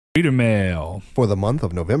Reader mail for the month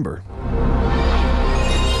of November.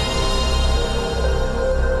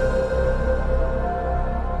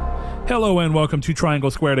 Hello and welcome to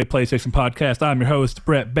Triangle Squared, a PlayStation podcast. I'm your host,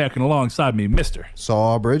 Brett Beck, and alongside me, Mr.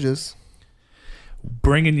 Saul Bridges.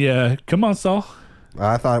 Bringing you, come on, Saul.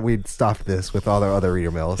 I thought we'd stop this with all the other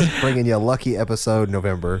reader mails. Bringing you a lucky episode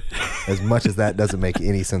November, as much as that doesn't make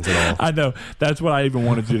any sense at all. I know. That's what I even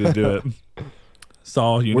wanted you to do it.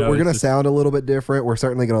 Saul, you know. We're going to sound a little bit different. We're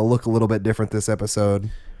certainly going to look a little bit different this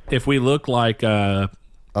episode. If we look like a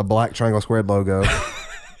black Triangle Squared logo,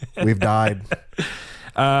 we've died.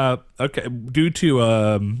 Okay, due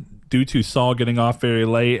to Saul getting off very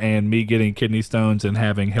late and me getting kidney stones and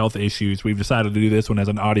having health issues, we've decided to do this one as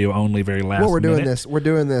an audio only, very last Well, we're doing minute. we're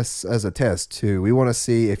doing this as a test too. We want to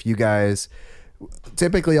see if you guys,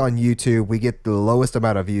 typically on YouTube, we get the lowest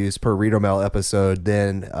amount of views per reader mail episode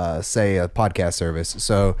than say a podcast service.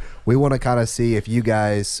 So we want to kind of see if you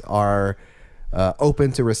guys are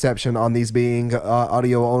open to reception on these being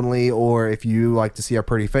audio only, or if you like to see our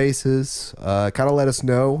pretty faces. Kind of let us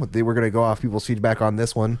know. We're going to go off people's feedback on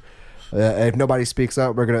this one. If nobody speaks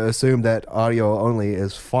up, we're going to assume that audio only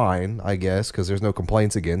is fine, I guess, because there's no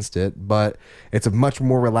complaints against it. But it's a much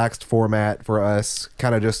more relaxed format for us.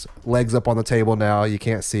 Kind of just legs up on the table now. You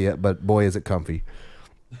can't see it, but boy, is it comfy.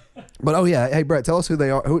 But oh yeah, hey Brett, tell us who they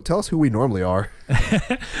are. Tell us who we normally are.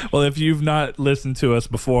 Well, if you've not listened to us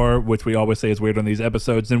before, which we always say is weird on these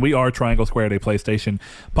episodes, then we are Triangle Squared, a PlayStation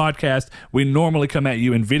podcast. We normally come at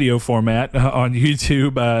you in video format on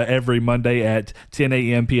YouTube every Monday at 10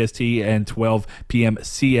 a.m. PST and 12 p.m.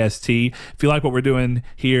 CST. If you like what we're doing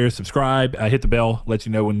here, subscribe, hit the bell, let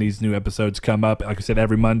you know when these new episodes come up. Like I said,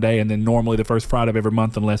 every Monday, and then normally the first Friday of every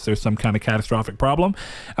month, unless there's some kind of catastrophic problem.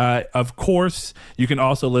 Of course, you can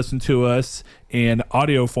also listen to us in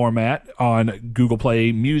audio format on Google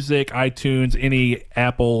Play Music, iTunes, any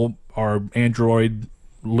Apple or Android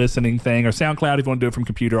listening thing, or SoundCloud if you want to do it from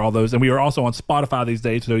computer, all those. And we are also on Spotify these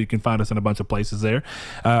days, so you can find us in a bunch of places there.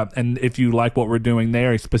 And if you like what we're doing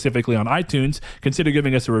there, specifically on iTunes, consider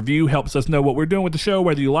giving us a review. Helps us know what we're doing with the show,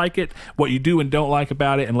 whether you like it, what you do and don't like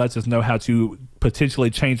about it, and lets us know how to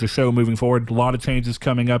potentially change the show moving forward. A lot of changes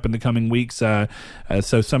coming up in the coming weeks. So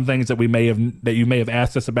some things that you may have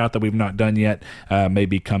asked us about that we've not done yet may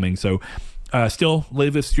be coming. So still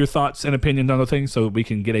leave us your thoughts and opinions on the things so that we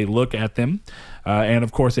can get a look at them. And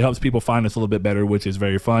of course, it helps people find us a little bit better, which is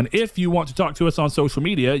very fun. If you want to talk to us on social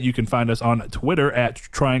media, you can find us on Twitter at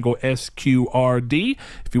Triangle SQRD.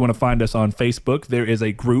 If you want to find us on Facebook, there is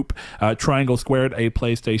a group, Triangle Squared, a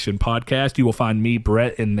PlayStation podcast. You will find me,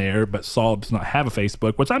 Brett, in there, but Saul does not have a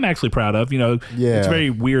Facebook, which I'm actually proud of. You know, It's very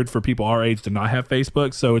weird for people our age to not have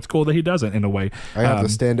Facebook, so it's cool that he doesn't in a way. I have to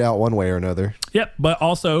stand out one way or another. Yep, but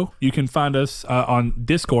also you can find us on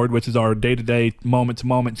Discord, which is our day-to-day,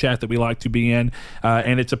 moment-to-moment chat that we like to be in.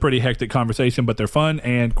 And it's a pretty hectic conversation, but they're fun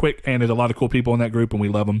and quick, and there's a lot of cool people in that group, and we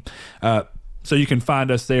love them. So you can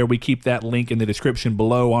find us there. We keep that link in the description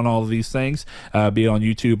below on all of these things, be it on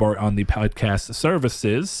YouTube or on the podcast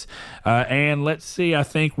services. And let's see, I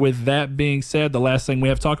think with that being said, the last thing we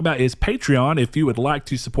have to talk about is Patreon. If you would like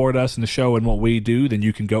to support us in the show and what we do, then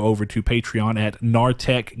you can go over to Patreon at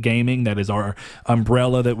Nartech Gaming. That is our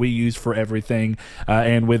umbrella that we use for everything.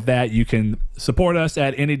 And with that, you can support us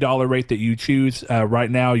at any dollar rate that you choose.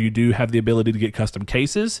 Right now, you do have the ability to get custom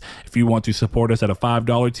cases if you want to support us at a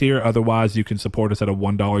 $5 tier. Otherwise, you can support us at a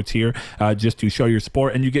 $1 tier just to show your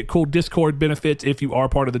support, and you get cool Discord benefits if you are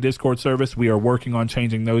part of the Discord service. We are working on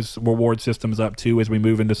changing those reward systems up too as we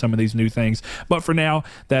move into some of these new things, but for now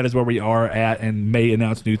that is where we are at, and may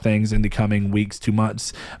announce new things in the coming weeks to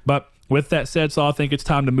months. But with that said, so I think it's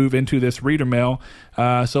time to move into this reader mail,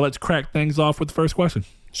 so let's crack things off with the first question.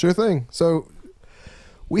 Sure thing. So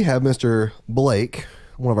we have Mr. Blake,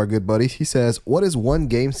 one of our good buddies. He says, what is one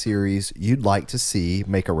game series you'd like to see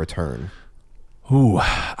make a return? Ooh,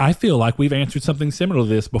 I feel like we've answered something similar to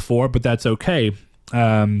this before, but that's okay.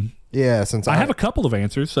 Yeah, since I have a couple of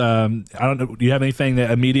answers. I don't know. Do you have anything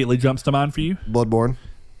that immediately jumps to mind for you? Bloodborne.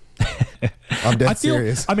 I'm dead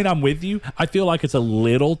serious. I mean, I'm with you. I feel like it's a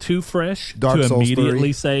little too fresh Dark to Souls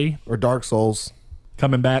immediately 3, say or Dark Souls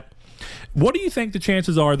coming back. What do you think the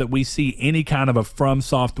chances are that we see any kind of a From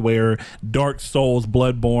Software Dark Souls,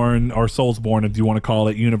 Bloodborne, or Soulsborne, if you want to call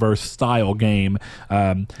it, universe style game?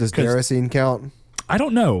 Does Kerosene count? I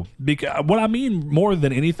don't know. Because what I mean more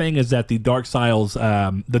than anything is that the Dark Souls,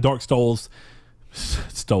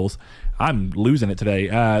 I'm losing it today.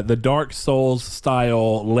 The Dark Souls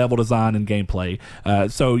style level design and gameplay.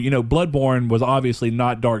 So, Bloodborne was obviously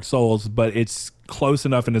not Dark Souls, but it's close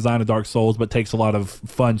enough in design of Dark Souls, but takes a lot of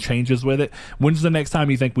fun changes with it. When's the next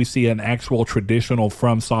time you think we see an actual traditional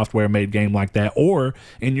From Software made game like that? Or,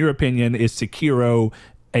 in your opinion, is Sekiro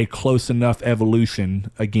a close enough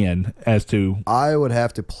evolution again as to... I would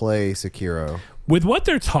have to play Sekiro. With what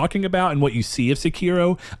they're talking about and what you see of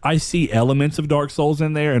Sekiro, I see elements of Dark Souls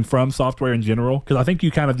in there and From Software in general, because I think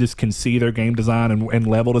you kind of just can see their game design and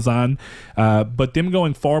level design, but them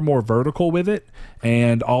going far more vertical with it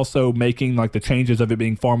and also making like the changes of it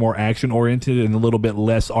being far more action oriented and a little bit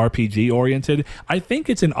less RPG oriented. I think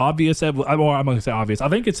it's an obvious, I'm going to say obvious. I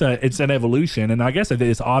think it's an evolution, and I guess it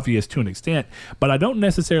is obvious to an extent, but I don't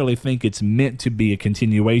necessarily think it's meant to be a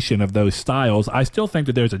continuation of those styles. I still think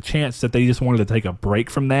that there's a chance that they just wanted to take a break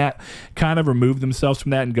from that, kind of remove themselves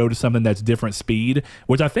from that and go to something that's different speed,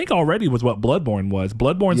 which I think already was what Bloodborne was.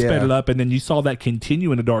 Bloodborne sped it up, and then you saw that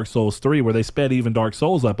continue into Dark Souls 3 where they sped even Dark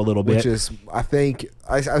Souls up a little bit. Which is, I think,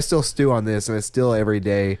 I still stew on this, and it's still every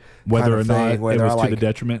day whether or not thing, whether it was I to the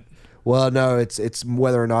detriment. Well, no, it's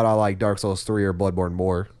whether or not I like Dark Souls 3 or Bloodborne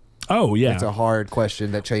more. Oh, yeah. It's a hard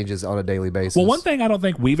question that changes on a daily basis. Well, one thing I don't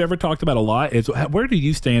think we've ever talked about a lot is where do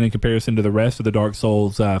you stand in comparison to the rest of the Dark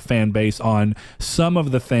Souls fan base on some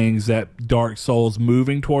of the things that Dark Souls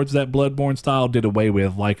moving towards that Bloodborne style did away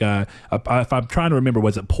with? Like, if I'm trying to remember,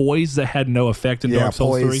 was it Poise that had no effect in Dark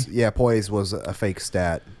Souls 3? Yeah, Poise was a fake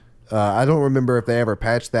stat. I don't remember if they ever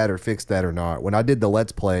patched that or fixed that or not. When I did the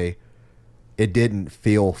Let's Play, it didn't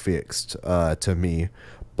feel fixed to me.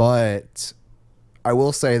 But I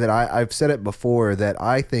will say that I've said it before that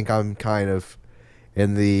I think I'm kind of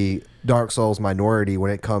in the Dark Souls minority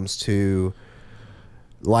when it comes to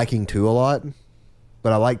liking 2 a lot.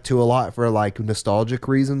 But I like 2 a lot for like nostalgic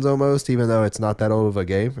reasons almost, even though it's not that old of a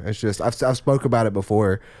game. It's just I've spoke about it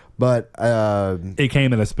before, but it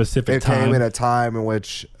came at a specific time. It came at a time in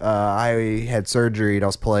which I had surgery and I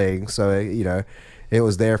was playing, so it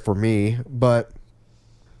was there for me. But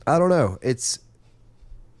I don't know. It's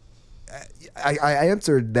I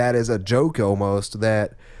answered that as a joke almost,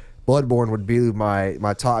 that Bloodborne would be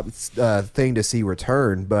my top thing to see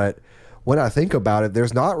return, but when I think about it,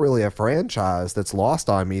 there's not really a franchise that's lost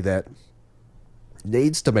on me that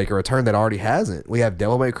needs to make a return that already hasn't. We have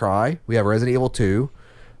Devil May Cry. We have Resident Evil 2.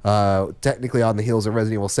 Technically on the heels of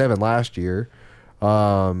Resident Evil 7 last year. We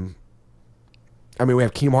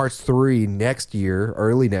have Kingdom Hearts 3 next year,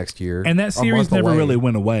 early next year. And that series never really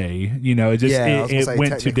went away. It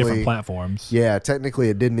went to different platforms. Yeah, technically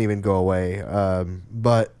it didn't even go away.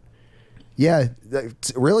 But yeah,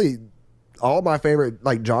 really all my favorite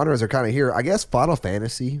genres are kind of here. I guess Final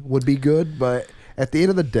Fantasy would be good, but at the end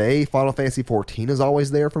of the day, Final Fantasy 14 is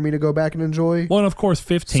always there for me to go back and enjoy. Well, and of course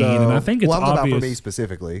 15, and I think it's obvious. Not for me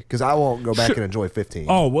specifically, because I won't go back and enjoy 15.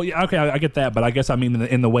 Oh, well, yeah, okay, I get that, but I guess I mean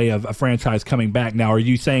in the way of a franchise coming back now. Are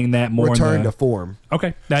you saying that more return to form?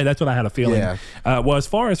 Okay, that's what I had a feeling. Yeah. Well, as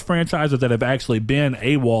far as franchises that have actually been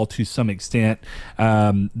AWOL to some extent,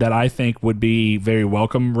 that I think would be very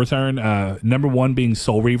welcome return. Number one being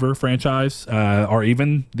Soul Reaver franchise, or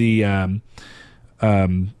even the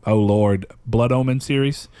Blood Omen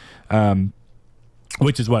series,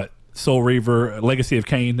 which is what Soul Reaver, Legacy of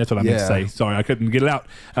Kain. That's what I meant to say. Sorry, I couldn't get it out.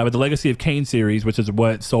 But the Legacy of Kain series, which is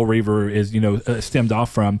what Soul Reaver is, stemmed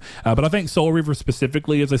off from. But I think Soul Reaver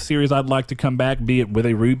specifically is a series I'd like to come back, be it with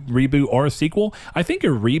a reboot or a sequel. I think a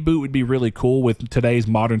reboot would be really cool with today's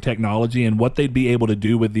modern technology and what they'd be able to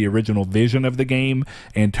do with the original vision of the game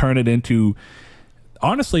and turn it into.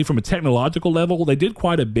 Honestly, from a technological level, they did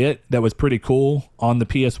quite a bit that was pretty cool on the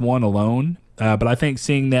PS1 alone. But I think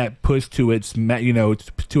seeing that pushed to its,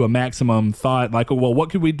 to a maximum thought, like, well, what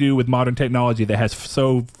could we do with modern technology that has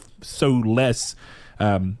so less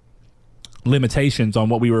limitations on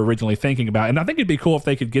what we were originally thinking about? And I think it'd be cool if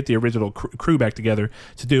they could get the original crew back together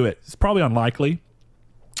to do it. It's probably unlikely,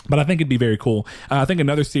 but I think it'd be very cool. I think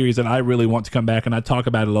another series that I really want to come back, and I talk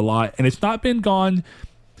about it a lot, and it's not been gone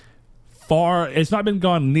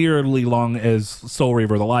nearly long as Soul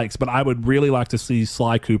Reaver or the likes, but I would really like to see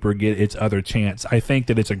Sly Cooper get its other chance. I think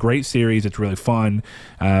that it's a great series. It's really fun,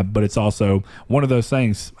 but it's also one of those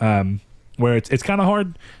things where it's kind of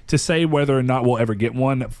hard to say whether or not we'll ever get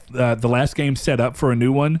one. The last game set up for a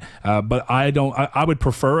new one, but I would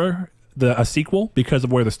prefer a sequel because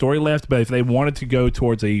of where the story left, but if they wanted to go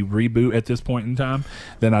towards a reboot at this point in time,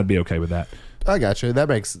 then I'd be okay with that. I got you. That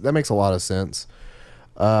makes a lot of sense.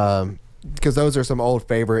 Because those are some old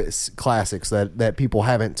favorite classics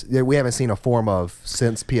that we haven't seen a form of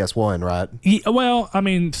since PS1, right? Yeah, well, I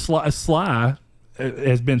mean, Sly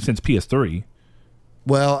has been since PS3.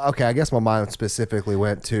 Well, okay, I guess my mind specifically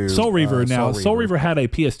went to Soul Reaver. Now, Soul Reaver. Reaver had a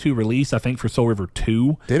PS2 release, I think, for Soul Reaver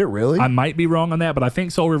 2. Did it really? I might be wrong on that, but I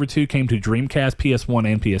think Soul Reaver 2 came to Dreamcast,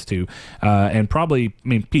 PS1, and PS2, and probably,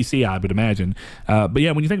 PC, I would imagine. But yeah,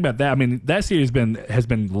 when you think about that, that series has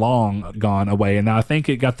been long gone away, and now I think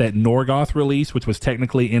it got that Norgoth release, which was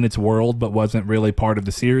technically in its world, but wasn't really part of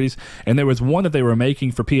the series. And there was one that they were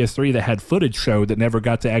making for PS3 that had footage showed that never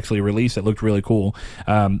got to actually release. It looked really cool.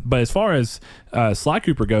 But as far as Sly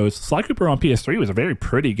Cooper goes, Sly Cooper on PS3 was a very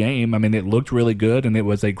pretty game. It looked really good, and it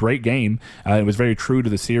was a great game. It was very true to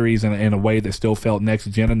the series in a way that still felt next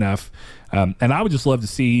gen enough. And I would just love to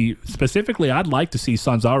see, specifically, I'd like to see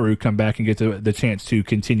Sanzaru come back and get the chance to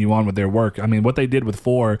continue on with their work. What they did with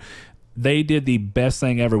 4, they did the best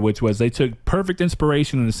thing ever, which was they took perfect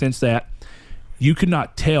inspiration in the sense that you could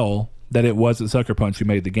not tell that it wasn't Sucker Punch who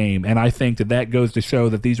made the game. And I think that goes to show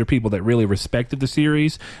that these are people that really respected the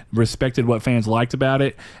series, respected what fans liked about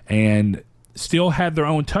it, and still had their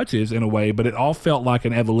own touches in a way, but it all felt like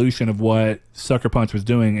an evolution of what Sucker Punch was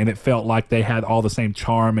doing, and it felt like they had all the same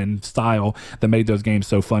charm and style that made those games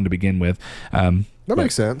so fun to begin with. That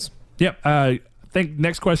makes sense. Yep. I think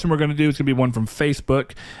next question we're going to do is going to be one from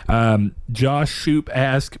Facebook. Josh Shoop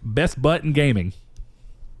asked, best butt in gaming.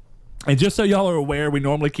 And just so y'all are aware, we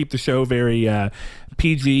normally keep the show very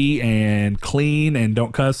PG and clean and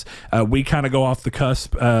don't cuss. We kind of go off the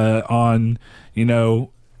cusp on,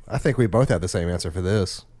 I think we both have the same answer for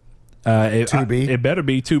this. 2B. It better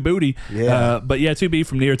be 2Booty. Yeah. But yeah, 2B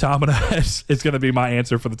from Nier Automata is going to be my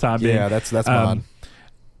answer for the time being. Yeah, that's mine.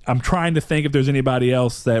 I'm trying to think if there's anybody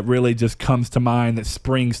else that really just comes to mind, that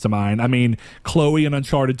springs to mind. Chloe in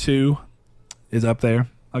Uncharted 2 is up there.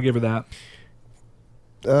 I'll give her that.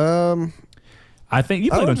 I think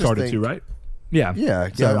you played Uncharted 2, right? Yeah. Yeah.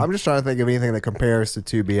 So, I'm just trying to think of anything that compares to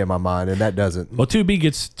 2B in my mind, and that doesn't. Well, 2B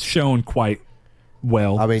gets shown quite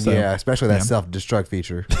well. Yeah, especially that self-destruct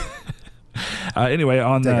feature. Anyway,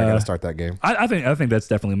 I gotta start that game. I think that's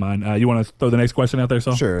definitely mine. You want to throw the next question out there,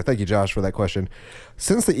 Saul? Sure. Thank you, Josh, for that question.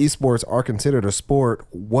 Since the esports are considered a sport,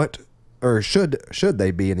 what or should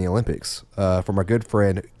they be in the Olympics? From our good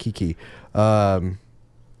friend Kiki. No.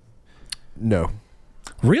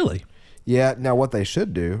 Really? Yeah. Now, what they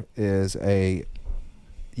should do is a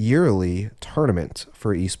yearly tournament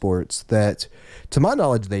for esports that, to my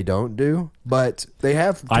knowledge, they don't do, but they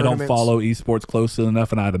have I don't follow esports closely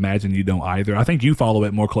enough, and I'd imagine you don't either. I think you follow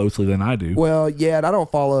it more closely than I do. Well, yeah, and I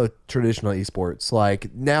don't follow traditional esports.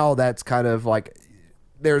 Like, now that's kind of like,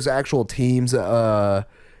 there's actual teams that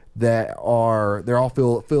they're all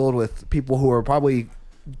filled with people who are probably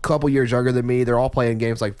a couple years younger than me. They're all playing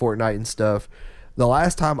games like Fortnite and stuff. The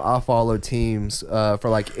last time I followed teams for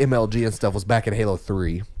like MLG and stuff was back in Halo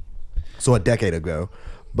 3, so a decade ago.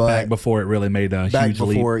 But back before it really made a huge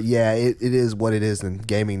leap. Yeah, it is what it is in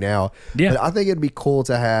gaming now. Yeah. But I think it'd be cool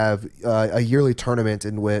to have a yearly tournament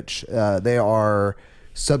in which they are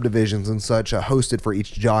subdivisions and such hosted for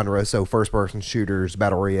each genre. So first-person shooters,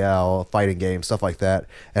 battle royale, fighting games, stuff like that,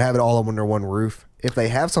 and have it all under one roof. If they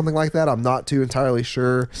have something like that, I'm not too entirely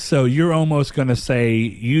sure. So you're almost going to say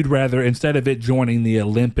you'd rather, instead of it joining the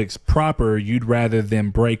Olympics proper, you'd rather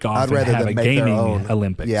them break off and have a gaming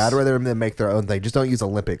Olympics. Yeah, I'd rather them make their own thing. Just don't use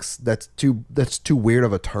Olympics. That's too weird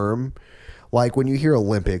of a term. Like, when you hear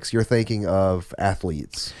Olympics, you're thinking of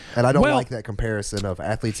athletes. And I don't like that comparison of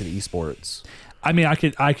athletes and esports.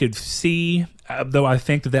 I could see, though I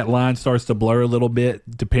think that line starts to blur a little bit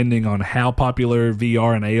depending on how popular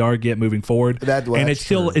VR and AR get moving forward. And it's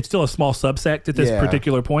still a small subsect at this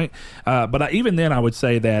particular point. But even then, I would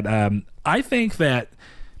say that I think that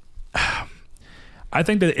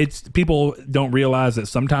it's people don't realize that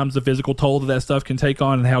sometimes the physical toll that stuff can take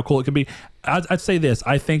on and how cool it can be. I'd say this.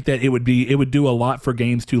 I think that it would do a lot for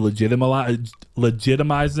games to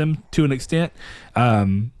legitimize them to an extent.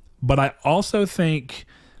 But I also think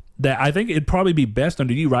it'd probably be best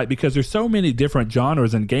under you, right? Because there's so many different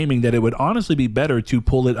genres in gaming that it would honestly be better to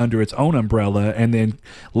pull it under its own umbrella and then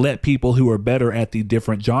let people who are better at the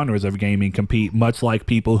different genres of gaming compete, much like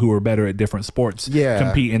people who are better at different sports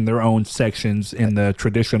compete in their own sections in the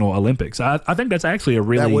traditional Olympics. I think that's actually a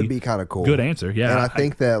really, that would be kind of cool, good answer. Yeah. And I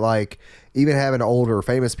think that, like, even having older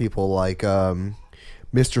famous people like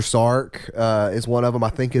Mr. Sark is one of them, I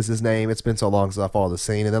think is his name. It's been so long since I followed the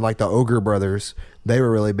scene. And then like the Ogre Brothers, they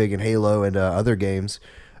were really big in Halo and other games.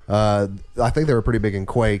 I think they were pretty big in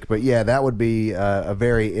Quake. But yeah, that would be a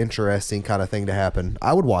very interesting kind of thing to happen.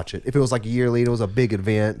 I would watch it if it was like a yearly. It was a big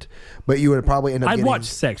event, but you would probably end up. I'd watch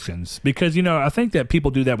sections because I think that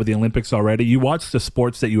people do that with the Olympics already. You watch the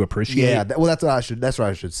sports that you appreciate. Yeah, well, that's what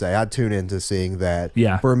I should say. I'd tune into seeing that.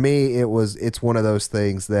 Yeah. For me, it's one of those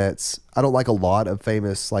things that's I don't like a lot of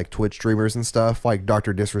famous like Twitch streamers and stuff, like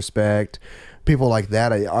Dr. Disrespect, people like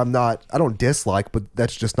that. I don't dislike, but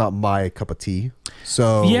that's just not my cup of tea.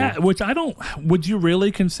 So yeah, which I don't. Would you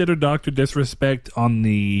really consider Dr. Disrespect on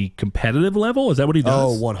the competitive level? Is that what he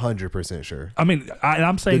does? Oh, 100% sure. I mean,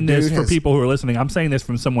 I'm saying this for people who are listening. I'm saying this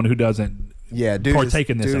from someone who doesn't partake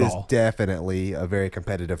in this at all. Dude is definitely a very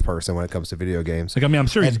competitive person when it comes to video games. Like, I mean, I'm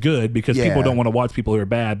sure he's good because people don't want to watch people who are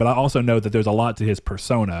bad, but I also know that there's a lot to his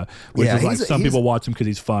persona, which is like some people watch him because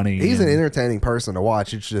he's funny. He's an entertaining person to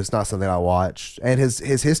watch. It's just not something I watch. And his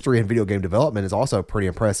history in video game development is also pretty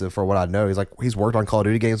impressive for what I know. He's worked on Call of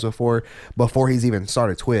Duty games before he's even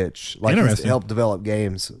started Twitch. Like, he's helped develop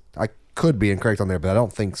games. I could be incorrect on there, but I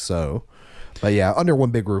don't think so. But yeah, under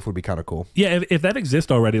one big roof would be kind of cool. Yeah, if that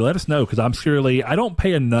exists already, let us know, because I don't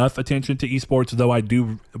pay enough attention to esports, though I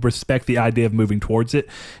do respect the idea of moving towards it.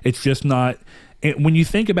 It's just not. When you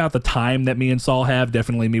think about the time that me and Saul have,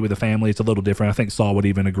 definitely me with a family, it's a little different. I think Saul would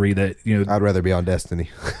even agree that, I'd rather be on Destiny.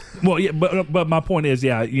 Well, yeah, but my point is,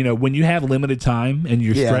 when you have limited time and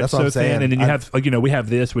you're stretched so thin, and then you have, we have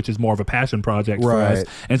this, which is more of a passion project for us,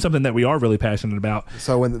 and something that we are really passionate about.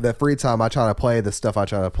 So when the free time, I try to play the stuff I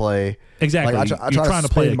try to play. Exactly. Like, I try to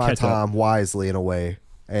spend my time wisely in a way,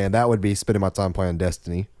 and that would be spending my time playing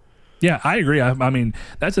Destiny. Yeah, I agree. I mean,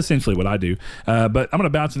 that's essentially what I do. But I'm going to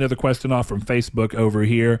bounce another question off from Facebook over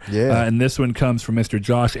here. Yeah. And this one comes from Mr.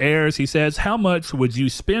 Josh Ayers. He says, how much would you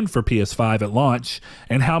spend for PS5 at launch,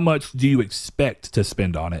 and how much do you expect to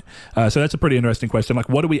spend on it? So that's a pretty interesting question. Like,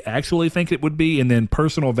 what do we actually think it would be? And then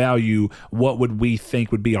personal value, what would we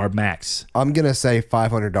think would be our max? I'm going to say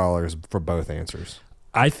 $500 for both answers.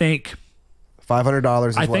 I think $500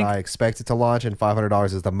 is what I expect it to launch, and $500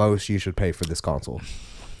 is the most you should pay for this console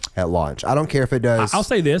at launch. I don't care if it does. I'll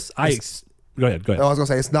say this. Go ahead. I was gonna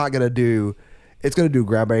say it's not gonna do. It's gonna do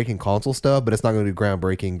groundbreaking console stuff, but it's not gonna do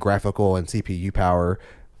groundbreaking graphical and CPU power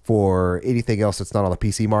for anything else that's not on the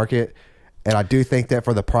PC market. And I do think that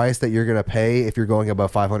for the price that you're gonna pay, if you're going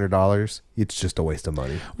above $500, it's just a waste of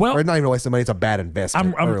money. Well, or not even a waste of money; it's a bad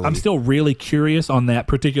investment. I'm still really curious on that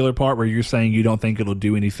particular part where you're saying you don't think it'll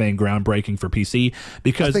do anything groundbreaking for PC,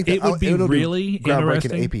 because it would be really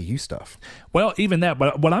groundbreaking APU stuff. Well, even that,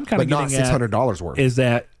 but what I'm kind of getting at $600 worth is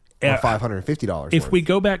that. Or $550. If we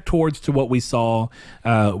go back towards to what we saw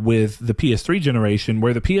with the PS3 generation,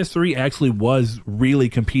 where the PS3 actually was really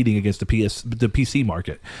competing against the PC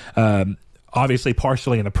market, obviously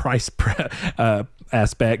partially in the price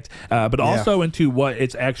aspect, but also into what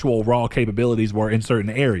its actual raw capabilities were in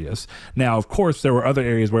certain areas. Now, of course, there were other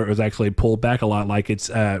areas where it was actually pulled back a lot, like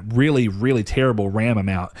its really, really terrible RAM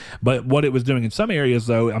amount. But what it was doing in some areas,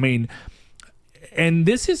 though, I mean, and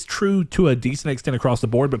this is true to a decent extent across the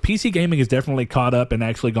board, but PC gaming has definitely caught up and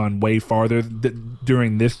actually gone way farther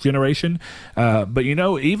during this generation. But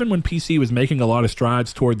even when PC was making a lot of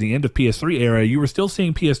strides toward the end of PS3 era, you were still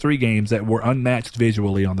seeing PS3 games that were unmatched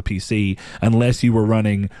visually on the PC, unless you were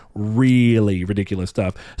running really ridiculous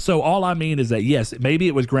stuff. So all I mean is that, yes, maybe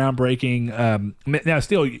it was groundbreaking. Now,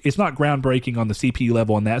 still, it's not groundbreaking on the CPU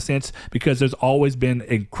level in that sense, because there's always been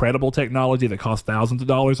incredible technology that costs thousands of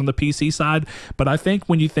dollars on the PC side. But I think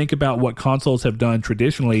when you think about what consoles have done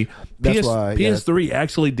traditionally, PS3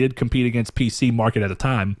 actually did compete against PC market at a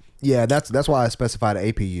time. Yeah, that's why I specified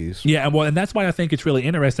APUs. Yeah, and that's why I think it's really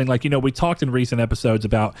interesting. Like, we talked in recent episodes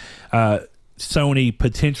about Sony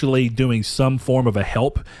potentially doing some form of a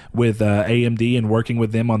help with AMD and working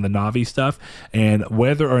with them on the Navi stuff, and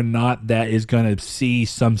whether or not that is going to see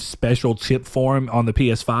some special chip form on the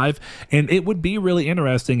PS5. And it would be really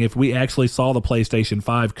interesting if we actually saw the PlayStation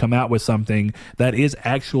 5 come out with something that is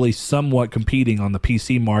actually somewhat competing on the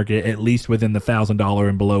PC market, at least within the $1,000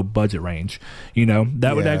 and below budget range.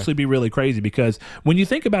 That would actually be really crazy, because when you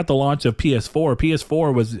think about the launch of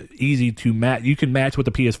PS4 was easy to match. You can match what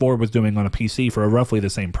the PS4 was doing on a PC for roughly the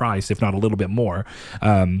same price, if not a little bit more,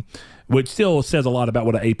 which still says a lot about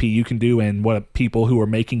what an APU can do and what people who are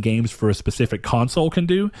making games for a specific console can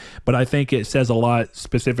do. But I think it says a lot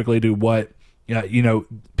specifically to what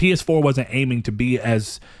PS4 wasn't aiming to be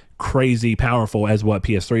as crazy powerful as what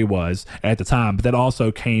PS3 was at the time, but that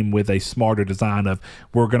also came with a smarter design of,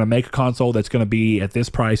 we're going to make a console that's going to be at this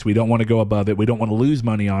price. We don't want to go above it. We don't want to lose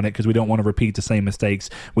money on it because we don't want to repeat the same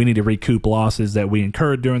mistakes. We need to recoup losses that we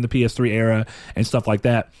incurred during the PS3 era and stuff like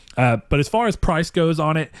that. But as far as price goes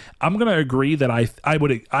on it, I'm going to agree that I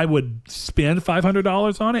would spend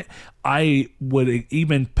 $500 on it. I would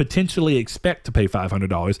even potentially expect to pay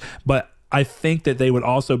 $500, but I think that they would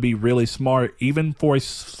also be really smart, even for a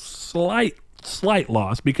slight slight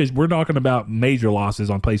loss, because we're talking about major losses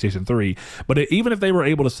on PlayStation 3. But even if they were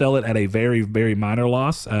able to sell it at a very, very minor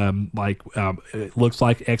loss, it looks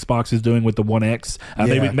like Xbox is doing with the One X,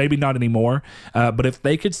 maybe not anymore. But if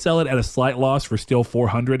they could sell it at a slight loss for still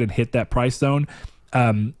 $400 and hit that price zone,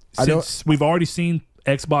 since we've already seen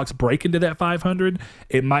Xbox break into that 500,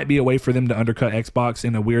 it might be a way for them to undercut Xbox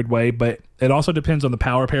in a weird way, but it also depends on the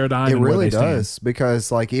power paradigm. It really does,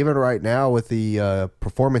 because like even right now with the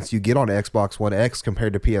performance you get on Xbox One X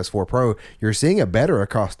compared to PS4 Pro, you're seeing it better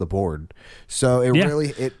across the board. So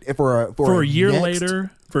for a year later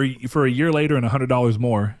and $100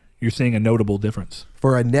 more, you're seeing a notable difference.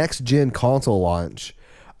 For a next gen console launch,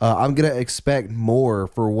 I'm going to expect more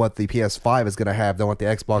for what the PS5 is going to have than what the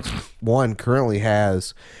Xbox One currently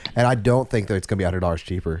has. And I don't think that it's going to be $100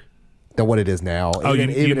 cheaper than what it is now. Oh,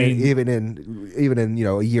 even in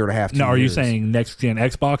a year and a half. No, are you saying next gen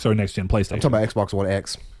Xbox or next gen PlayStation? I'm talking about Xbox One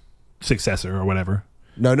X. Successor or whatever.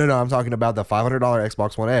 No. I'm talking about the $500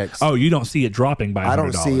 Xbox One X. Oh, you don't see it dropping by $100. I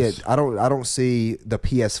don't see it. I don't see the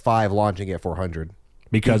PS5 launching at $400.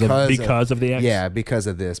 Because of the X? Yeah, because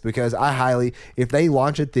of this. Because if they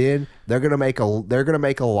launch it, then they're gonna make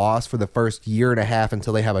a loss for the first year and a half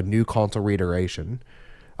until they have a new console reiteration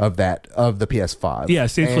of the PS5. Yeah,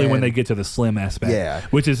 essentially when they get to the slim aspect. Yeah,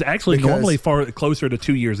 which is actually normally far closer to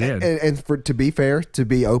 2 years in. And to be fair, to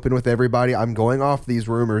be open with everybody, I'm going off these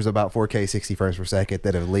rumors about 4K 60 frames per second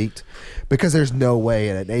that have leaked, because there's no way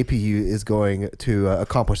an APU is going to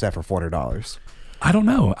accomplish that for $400. I don't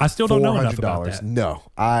know. I still don't know enough about that. No,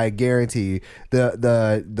 I guarantee you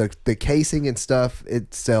the casing and stuff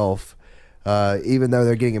itself, even though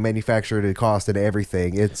they're getting it manufactured at cost and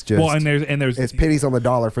everything, it's just it's pennies on the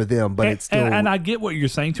dollar for them. But it's still, and I get what you're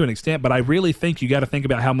saying to an extent, but I really think you got to think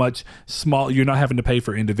about how much you're not having to pay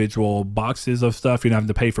for individual boxes of stuff. You're not having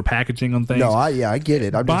to pay for packaging on things. No, I get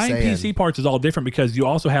it. Buying PC parts is all different, because you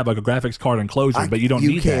also have like a graphics card enclosure, but you don't need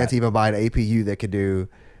that. You can't even buy an APU that could do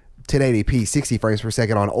 1080p 60 frames per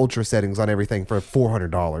second on ultra settings on everything for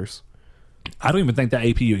 $400. I don't even think that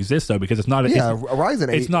APU exists though, because it's not.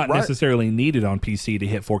 Ryzen. It's not necessarily needed on PC to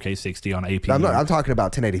hit 4K 60 on APU. I'm talking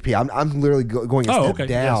about 1080p. I'm literally going a step down.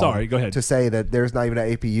 Yeah, sorry, go ahead. To say that there's not even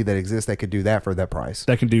an APU that exists that could do that for that price.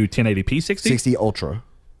 That can do 1080p 60 ultra.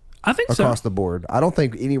 I think across the board. I don't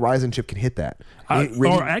think any Ryzen chip can hit that. Are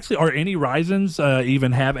any Ryzens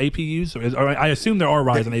even have APUs? Or I assume there are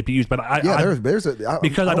Ryzen APUs, but I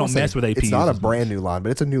don't mess with APUs. It's not a brand new line,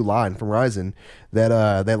 but it's a new line from Ryzen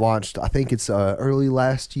that launched. I think it's early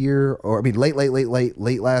last year, or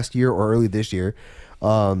late last year or early this year.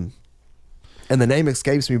 And the name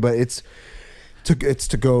escapes me, but it's to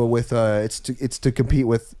compete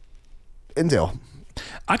with Intel.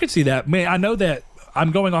 I could see that. Man, I know that. I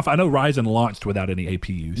know Ryzen launched without any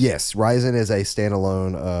APUs. Yes, Ryzen is a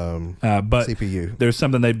standalone but CPU. There's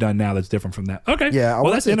something they've done now that's different from that. Okay. Yeah.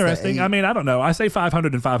 Well, that's interesting. I mean, I don't know. I say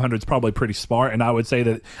 500 and 500 is probably pretty smart, and I would say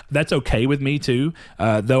that that's okay with me too.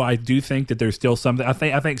 Though I do think that there's still something. I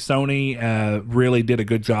think Sony really did a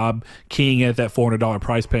good job keying it at that $400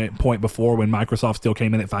 price point before, when Microsoft still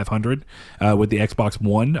came in at 500 with the Xbox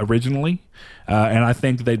One originally. And I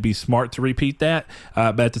think they'd be smart to repeat that.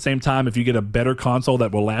 But at the same time, if you get a better console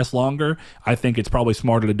that will last longer, I think it's probably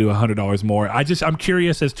smarter to do $100 more. I'm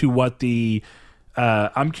curious as to what the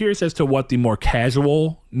more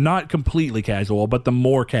casual, not completely casual, but the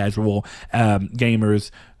more casual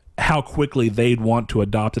gamers, how quickly they'd want to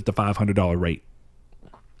adopt at the $500 rate.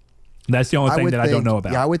 That's the only thing that I don't know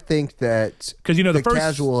about. Yeah, I would think that, because the first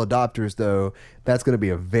casual adopters, though, that's going to be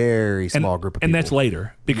a very small group of people. And that's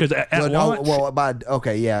later, because at launch.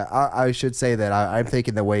 I should say that I'm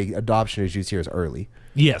thinking the way adoption is used here is early.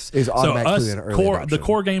 Yes. Is automatically an early adoption. The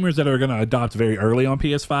core gamers that are going to adopt very early on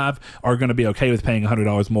PS5 are going to be okay with paying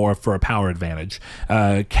 $100 more for a power advantage.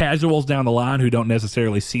 Casuals down the line who don't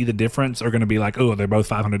necessarily see the difference are going to be like, oh, they're both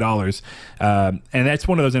 $500. And that's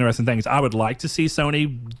one of those interesting things. I would like to see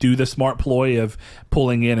Sony do the smart ploy of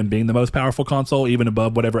pulling in and being the most powerful console, even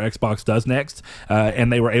above whatever Xbox does next.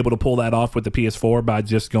 And they were able to pull that off with the PS4 by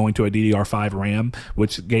just going to a DDR5 RAM,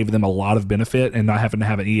 which gave them a lot of benefit, and not having to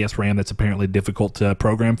have an ES RAM that's apparently difficult to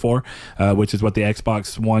program for, which is what the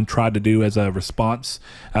Xbox One tried to do as a response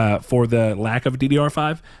for the lack of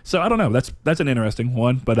DDR5. So I don't know. That's an interesting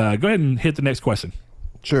one. But go ahead and hit the next question.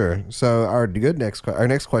 Sure. So our next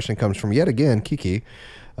question comes from yet again Kiki,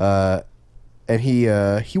 and he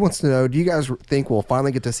wants to know: do you guys think we'll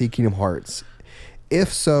finally get to see Kingdom Hearts?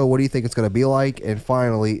 If so, what do you think it's going to be like? And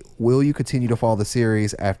finally, will you continue to follow the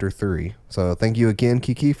series after 3? So thank you again,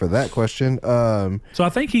 Kiki, for that question. So I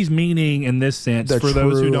think he's meaning in this sense, for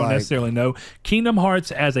those who don't necessarily know, Kingdom Hearts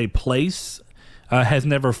as a place has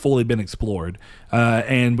never fully been explored,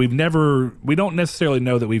 and we don't necessarily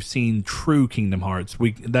know that we've seen true Kingdom Hearts.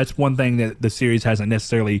 That's one thing that the series hasn't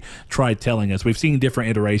necessarily tried telling us. We've seen different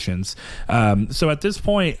iterations. So at this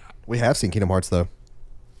point, we have seen Kingdom Hearts though.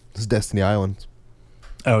 This is Destiny Islands.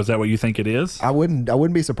 Oh, is that what you think it is? I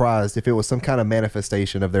wouldn't be surprised if it was some kind of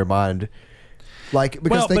manifestation of their mind. Like,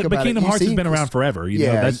 because but Kingdom Hearts has been around forever. You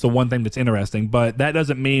know, that's the one thing that's interesting. But that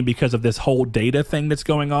doesn't mean because of this whole data thing that's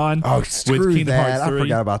going on. Oh, screw with Kingdom that! Hearts 3. I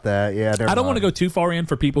forgot about that. Yeah, I don't want to go too far in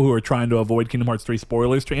for people who are trying to avoid Kingdom Hearts 3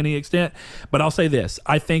 spoilers to any extent. But I'll say this: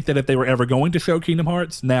 I think that if they were ever going to show Kingdom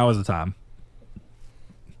Hearts, now is the time.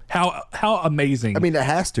 How amazing! I mean, it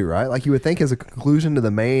has to, right? Like, you would think as a conclusion to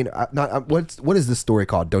the main. What is this story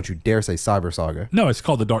called? Don't you dare say Cyber Saga. No, it's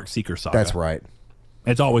called the Dark Seeker Saga. That's right.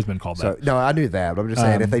 It's always been called that. No, I knew that, but I'm just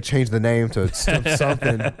saying if they change the name to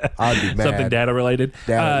something, I'd be mad. Something data related.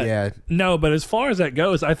 Yeah. No, but as far as that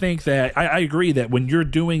goes, I think that I agree that when you're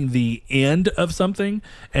doing the end of something,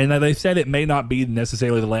 and they said it may not be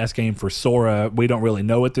necessarily the last game for Sora, we don't really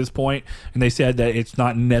know at this point, and they said that it's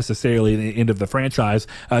not necessarily the end of the franchise.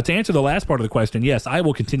 To answer the last part of the question, yes, I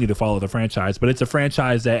will continue to follow the franchise, but it's a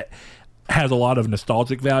franchise that has a lot of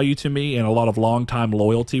nostalgic value to me and a lot of long-time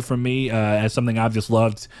loyalty from me as something I've just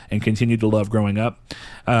loved and continued to love growing up.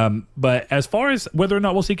 But as far as whether or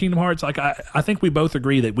not we'll see Kingdom Hearts, like I think we both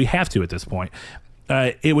agree that we have to at this point.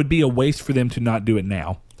 It would be a waste for them to not do it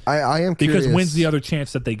now. I am curious. Because when's the other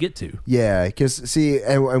chance that they get to? Yeah, because see,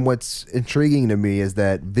 and what's intriguing to me is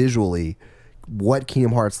that visually, what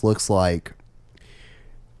Kingdom Hearts looks like,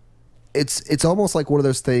 it's almost like one of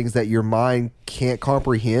those things that your mind can't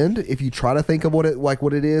comprehend if you try to think of what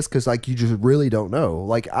it is, because like you just really don't know.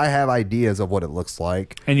 Like, I have ideas of what it looks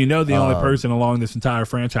like, and the only person along this entire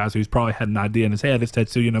franchise who's probably had an idea in his head is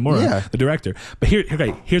Tetsuya Nomura, the director. But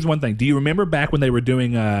here's one thing: do you remember back when they were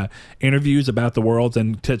doing interviews about the worlds,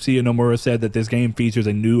 and Tetsuya Nomura said that this game features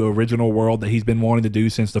a new original world that he's been wanting to do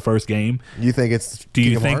since the first game? You think it's? Do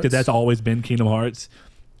you think that that's always been Kingdom Hearts?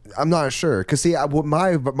 I'm not sure, because see,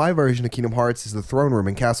 my version of Kingdom Hearts is the throne room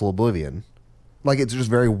in Castle Oblivion. Like, it's just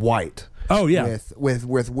very white. Oh yeah,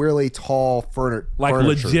 with really tall furniture,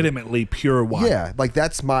 legitimately pure white. Yeah, like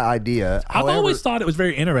that's my idea. I've always thought it was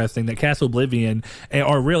very interesting that Castle Oblivion,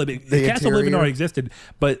 or really Castle Oblivion already existed,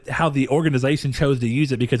 but how the organization chose to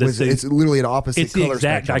use it because it's literally an opposite. It's the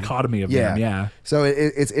exact dichotomy of them. Yeah. So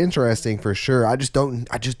it's interesting for sure. I just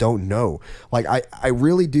don't know. Like I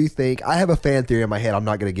really do think I have a fan theory in my head. I'm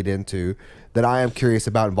not going to get into that. I am curious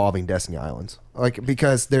about involving Destiny Islands, like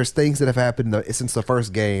because there's things that have happened since the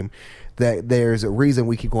first game. That there's a reason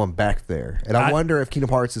we keep going back there, and I wonder if Kingdom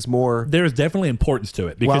Hearts is more. There's definitely importance to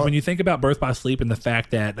it because when you think about Birth by Sleep and the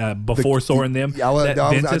fact that before Sora and them,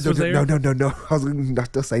 Ventus was there. No, I was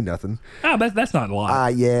not to say nothing. Oh, that's not a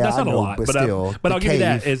lot. Yeah, that's not a lot. But still, but I'll give you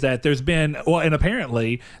that is that there's been and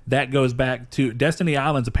apparently that goes back to Destiny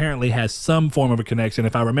Islands. Apparently has some form of a connection,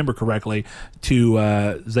 if I remember correctly, to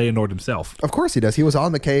Xehanort himself. Of course he does. He was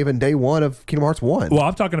on the cave in day one of Kingdom Hearts 1. Well,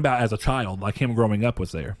 I'm talking about as a child, like him growing up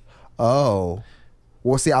was there. Oh,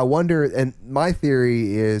 well, see, I wonder, and my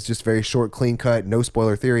theory is just very short, clean cut, no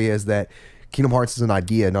spoiler theory is that Kingdom Hearts is an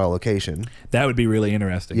idea, not a location. That would be really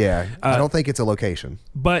interesting. Yeah, I don't think it's a location.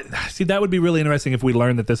 But see, that would be really interesting if we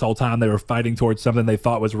learned that this whole time they were fighting towards something they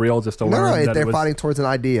thought was real, just to learn that they're fighting towards an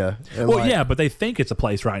idea. Well, yeah, but they think it's a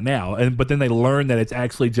place right now, but then they learn that it's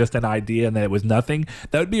actually just an idea and that it was nothing.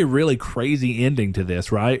 That would be a really crazy ending to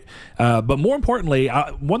this, right? But more importantly,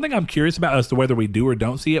 one thing I'm curious about as to whether we do or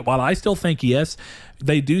don't see it. While I still think yes.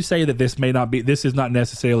 They do say that this is not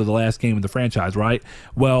necessarily the last game of the franchise, right?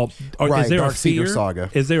 Well, is there Dark a fear? Saga.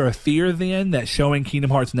 Is there a fear then that showing Kingdom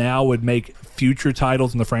Hearts now would make future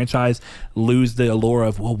titles in the franchise lose the allure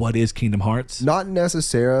of, well, what is Kingdom Hearts? Not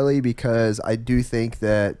necessarily, because I do think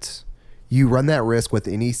that you run that risk with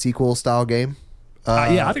any sequel style game.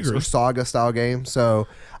 Yeah, I'd agree. Or saga style game. So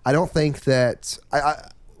I don't think that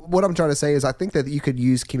what I'm trying to say is I think that you could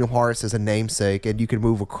use Kingdom Hearts as a namesake and you could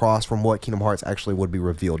move across from what Kingdom Hearts actually would be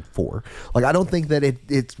revealed for. Like, I don't think that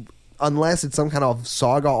it's unless it's some kind of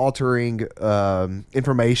saga altering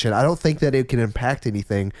information, I don't think that it can impact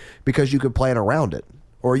anything because you could plan around it.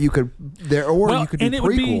 Or you could do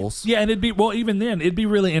prequels. And even then, it'd be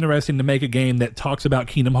really interesting to make a game that talks about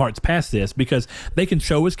Kingdom Hearts past this, because they can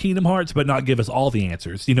show us Kingdom Hearts but not give us all the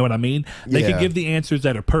answers. You know what I mean? They could give the answers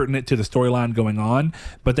that are pertinent to the storyline going on,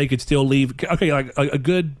 but they could still leave. Okay, like a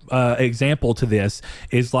good example to this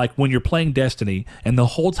is like when you're playing Destiny, and the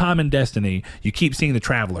whole time in Destiny, you keep seeing the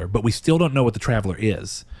Traveler, but we still don't know what the Traveler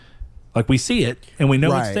is. Like we see it and we know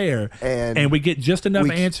it's Right. there, And and we get just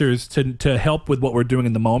enough answers to help with what we're doing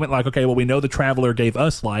in the moment. Like, okay, well, we know the Traveler gave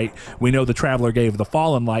us light. We know the Traveler gave the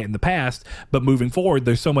Fallen light in the past, but moving forward,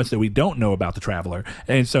 there's so much that we don't know about the Traveler,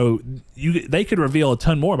 and so they could reveal a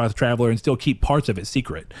ton more about the Traveler and still keep parts of it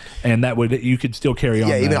secret, and that would you could still carry on.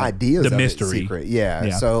 Yeah, even ideas the of mystery. it secret. Yeah.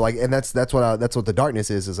 So like, and that's what the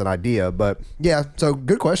darkness is an idea. But yeah, so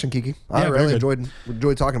good question, Kiki. I really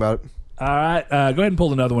enjoyed talking about it. All right, go ahead and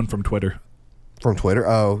pull another one from Twitter. From Twitter?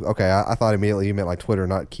 Oh, okay. I thought immediately you meant like Twitter,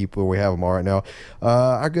 not keep where we have them all right now.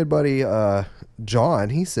 Our good buddy John,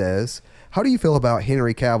 he says, how do you feel about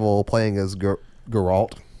Henry Cavill playing as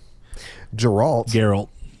Geralt? Geralt.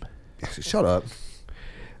 Shut up.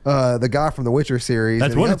 The guy from the Witcher series.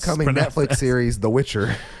 That's and what the it's upcoming pronounced Netflix as. series, The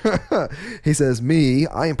Witcher. He says,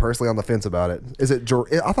 I am personally on the fence about it. Is it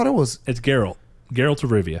I thought it was... It's Geralt. Geralt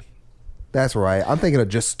of Rivia. That's right. I'm thinking of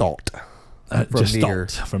just Stalt.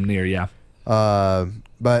 From Nier, yeah.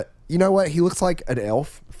 But you know what? He looks like an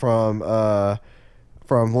elf from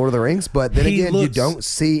Lord of the Rings, but then again, you don't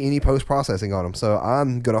see any post-processing on him, so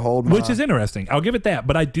I'm gonna hold my... Which is interesting. I'll give it that,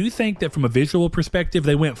 but I do think that from a visual perspective,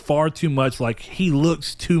 they went far too much. Like he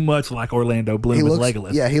looks too much like Orlando Bloom as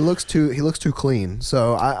Legolas. Yeah, he looks too clean.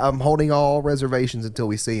 So I'm holding all reservations until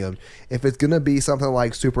we see him. If it's gonna be something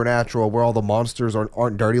like Supernatural, where all the monsters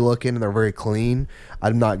aren't dirty looking and they're very clean,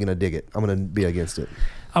 I'm not gonna dig it. I'm gonna be against it.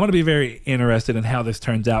 I'm going to be very interested in how this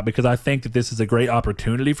turns out because I think that this is a great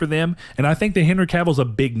opportunity for them. And I think that Henry Cavill's a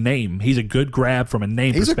big name. He's a good grab from a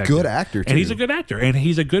name perspective. He's a good actor, too. And he's a good actor. And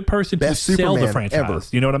he's a good person to sell the franchise. Ever.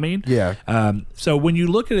 You know what I mean? Yeah. So when you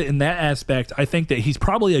look at it in that aspect, I think that he's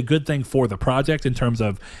probably a good thing for the project in terms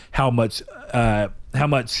of how much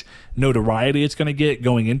notoriety it's going to get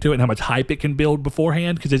going into it and how much hype it can build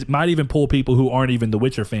beforehand, because it might even pull people who aren't even the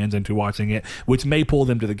Witcher fans into watching it, which may pull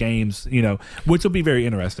them to the games, which will be very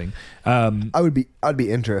interesting. I'd be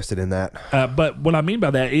interested in that. But what I mean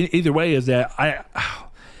by that, either way, is that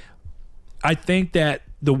I think that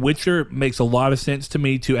The Witcher makes a lot of sense to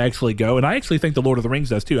me to actually go, and I actually think the Lord of the Rings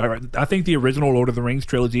does too. I think the original Lord of the Rings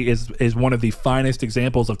trilogy is one of the finest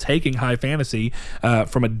examples of taking high fantasy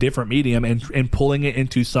from a different medium and pulling it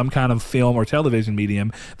into some kind of film or television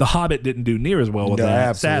medium. The Hobbit didn't do near as well with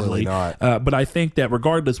that, sadly. Not. But I think that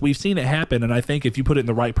regardless, we've seen it happen, and I think if you put it in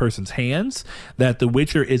the right person's hands, that The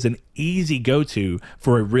Witcher is an easy go-to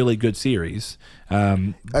for a really good series.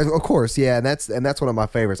 Of course, yeah, and that's one of my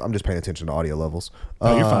favorites. I'm just paying attention to audio levels.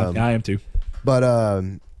 Oh, you're fine. I am too. But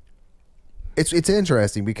it's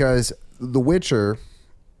interesting because The Witcher,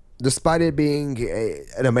 despite it being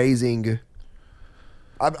an amazing,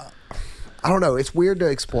 I don't know, it's weird to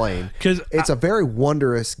explain because it's a very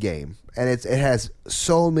wondrous game, and it has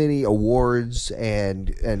so many awards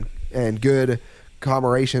and good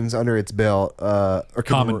commemorations under its belt. Or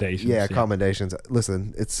commendations. Yeah, commendations.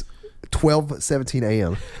 Listen, it's 12:17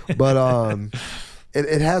 a.m. But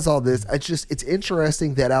it has all this. It's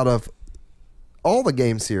interesting that out of all the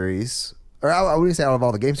game series, or I wouldn't say out of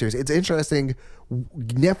all the game series, it's interesting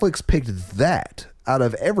Netflix picked that out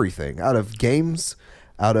of everything, out of games,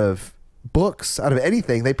 out of books, out of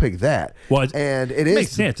anything, they picked that. Well, and it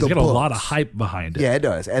makes sense. It's got a lot of hype behind it. Yeah, it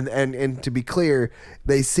does. And to be clear,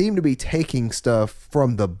 they seem to be taking stuff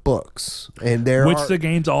from the books, and which the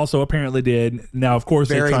games also apparently did. Now, of course,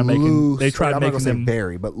 they tried making them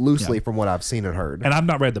very, but loosely from what I've seen and heard. And I've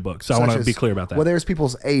not read the book, so I want to be clear about that. Well, there's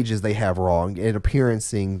people's ages they have wrong, and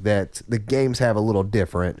appearancing that the games have a little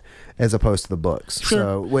different as opposed to the books. Sure.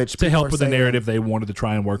 So, which to help with the narrative they wanted to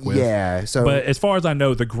try and work with. Yeah. So, but as far as I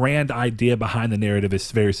know, the grand idea behind the narrative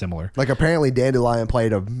is very similar. Like apparently, Dandelion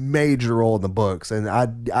played a major role in the books, and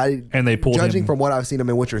they pulled judging him. From what I've seen him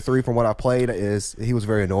in Witcher 3, from what I've played, is he was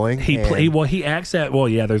very annoying. He acts at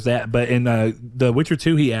there's that, but in the Witcher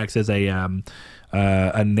 2 he acts as a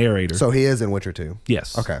narrator. So he is in Witcher 2.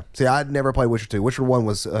 Yes. Okay. See, I'd never played Witcher 2. Witcher 1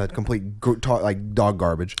 was complete like dog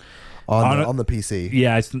garbage on the PC.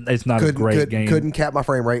 Yeah, it's not a great game. Couldn't cap my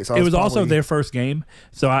frame rate. So it was also their first game,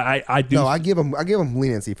 so I do. No, I give them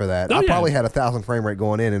leniency for that. I probably had 1,000 frame rate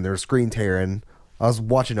going in, and their screen tearing. I was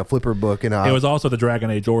watching a flipper book, and it was also the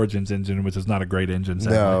Dragon Age Origins engine, which is not a great engine.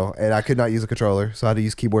 Sadly. No, and I could not use a controller, so I had to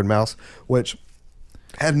use keyboard and mouse, which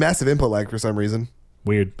had massive input lag for some reason.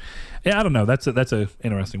 Weird. Yeah, I don't know. That's a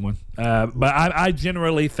interesting one. But I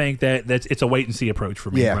generally think that it's a wait and see approach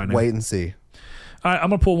for me right now. Wait and see. All right,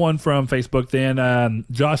 I'm gonna pull one from Facebook. Then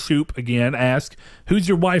Josh Shoop again asked, "Who's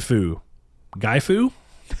your waifu? Gaifu?"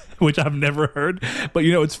 which I've never heard. But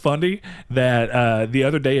it's funny that the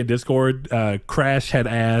other day in Discord, Crash had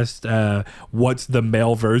asked what's the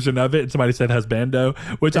male version of it, and somebody said husbando,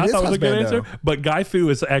 which I thought was a good answer. But Gaifu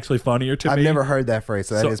is actually funnier to me. I've never heard that phrase,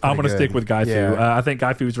 so that is pretty I'm going to stick with Gaifu. Yeah. I think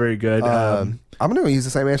Gaifu is very good. I'm going to use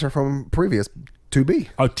the same answer from previous. 2B.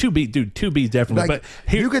 Oh, 2B, dude. 2B definitely. Like,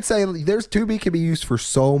 but you could say there's 2B can be used for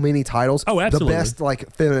so many titles. Oh, absolutely. The best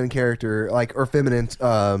like feminine character, like or feminine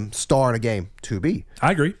star in a game, 2B.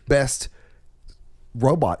 I agree. Best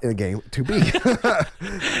robot in a game,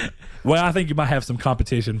 2B. Well, I think you might have some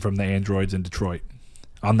competition from the androids in Detroit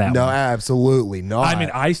on that no, one. absolutely not. I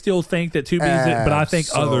mean, I still think that 2B is it, but I think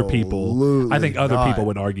other people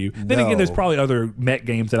would argue. Then again, there's probably other mech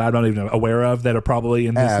games that I'm not even aware of that are probably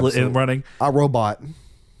in this in running. A robot.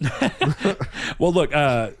 Well, look,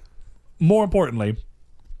 more importantly,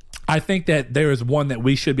 I think that there is one that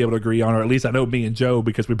we should be able to agree on, or at least I know me and Joe,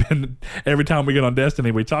 because we've been, every time we get on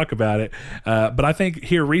Destiny, we talk about it. But I think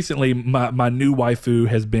here recently, my new waifu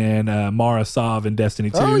has been Mara Sov in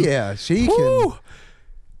Destiny 2. Oh, yeah. She can.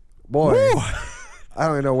 Boy, I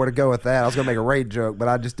don't even know where to go with that. I was going to make a raid joke, but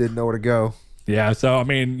I just didn't know where to go. Yeah, so I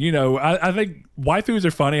mean, I think waifus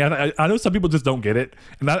are funny. I know some people just don't get it,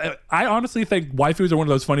 and I honestly think waifus are one of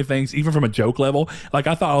those funny things, even from a joke level. Like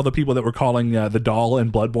I thought all the people that were calling the doll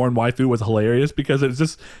in Bloodborne waifu was hilarious because it's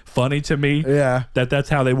just funny to me. Yeah, that's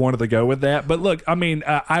how they wanted to go with that. But look, I mean,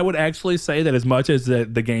 I would actually say that as much as the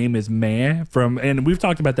game is meh and we've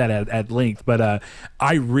talked about that at length, but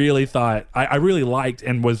I really thought I really liked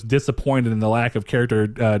and was disappointed in the lack of character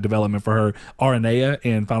development for her Aranea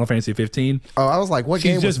in Final Fantasy 15. Oh, I was like, what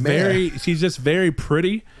game was meh? She's just very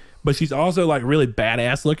pretty, but she's also like really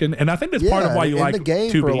badass looking, and I think that's part of why you like the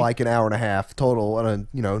game 2B. For like an hour and a half total. And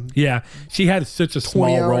yeah, she had such a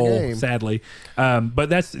small role, game. sadly. But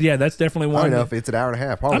that's definitely one. I don't know if it's an hour and a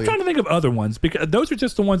half. Probably. I'm trying to think of other ones because those are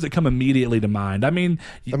just the ones that come immediately to mind. I mean,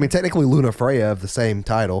 technically Luna Freya of the same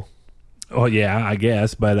title. Oh yeah, I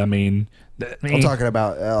guess, but I mean, I'm talking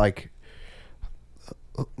about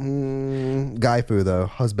Gaifu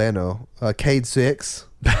though, Husbando, Cade 6.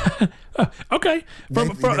 Okay,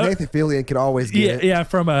 Nathan Fillion can always get it. Yeah,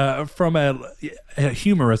 from a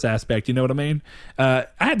humorous aspect, you know what I mean? I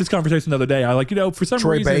had this conversation the other day. I like, for some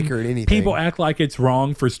Troy reason, Baker and anything. People act like it's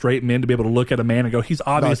wrong for straight men to be able to look at a man and go, he's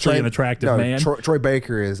obviously an attractive man. Troy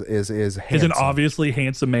Baker is handsome. Is an obviously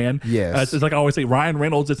handsome man. Yes, it's like I always say, Ryan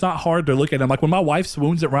Reynolds. It's not hard to look at him. Like when my wife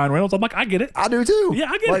swoons at Ryan Reynolds, I'm like, I get it. I do too.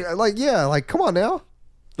 Yeah, I get it. Like come on now.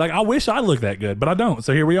 Like I wish I looked that good, but I don't.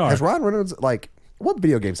 So here we are. Has Ryan Reynolds what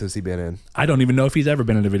video games has he been in? I don't even know if he's ever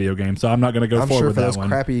been in a video game, so I'm not going to go forward with that one. I'm sure for those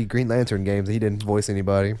crappy Green Lantern games, he didn't voice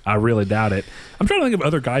anybody. I really doubt it. I'm trying to think of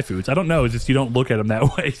other Gaifus. I don't know. It's just you don't look at them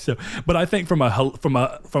that way. So, but I think from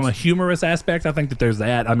a humorous aspect, I think that there's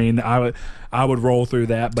that. I mean, I would roll through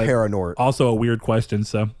that, but Terra Nort. Also a weird question.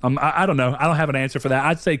 So I don't know. I don't have an answer for that.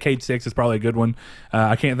 I'd say Cade 6 is probably a good one.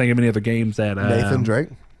 I can't think of any other games that Nathan Drake.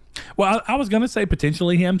 Well, I was going to say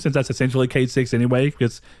potentially him, since that's essentially Cade 6 anyway,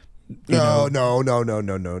 because. No.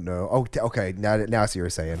 Oh, okay. Now I see what you're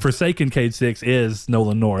saying. Forsaken Cade 6 is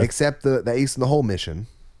Nolan North, except the Ace in the Hole mission.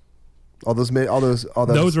 All those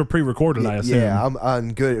were pre-recorded. I assume. Yeah,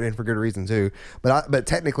 I'm good and for good reason too. But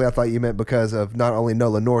technically, I thought you meant because of not only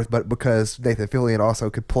Nolan North, but because Nathan Fillion also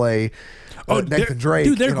could play Nathan Drake.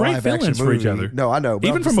 Dude, they're great villains for each other. No, I know. But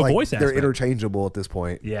even from a voice aspect, they're interchangeable at this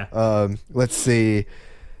point. Yeah. Let's see.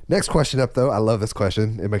 Next question up though. I love this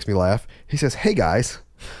question. It makes me laugh. He says, "Hey guys."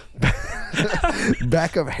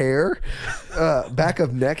 Back of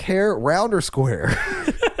neck hair, round or square?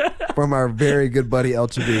 From our very good buddy El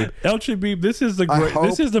Chabib. El Chabib, this is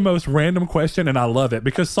the most random question, and I love it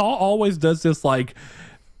because Saul always does this like,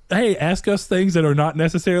 hey, ask us things that are not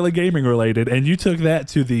necessarily gaming related, and you took that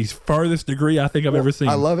to the furthest degree I think I've ever seen.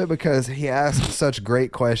 I love it because he asks such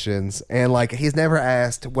great questions, and like he's never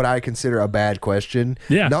asked what I consider a bad question.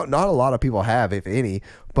 Yeah, not a lot of people have, if any.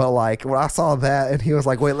 But like when I saw that, and he was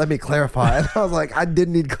like, "Wait, let me clarify," and I was like, "I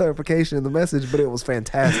didn't need clarification in the message, but it was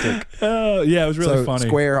fantastic." Yeah, it was really funny.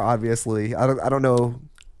 Square, obviously. I don't know.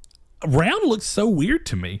 Round looks so weird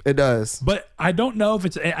to me. It does. But I don't know if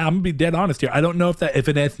it's, I'm going to be dead honest here. I don't know if an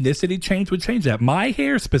ethnicity change would change that. My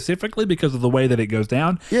hair specifically, because of the way that it goes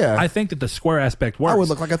down, yeah, I think that the square aspect works. I would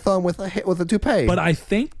look like a thumb with a toupee. But I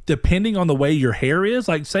think depending on the way your hair is,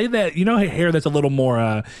 like say that, hair that's a little more,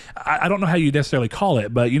 I don't know how you necessarily call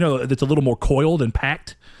it, but that's a little more coiled and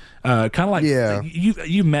packed. kind of like Yeah.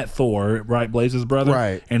 you met Thor, right? Blaze's brother,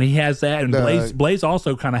 Right. And he has that, and Blaze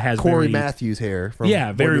also kind of has Corey very, Matthews hair. From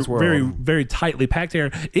yeah, very Boy Meets World. very very tightly packed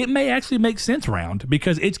hair. It may actually make sense round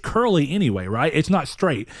because it's curly anyway, right? It's not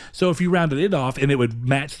straight. So if you rounded it off and it would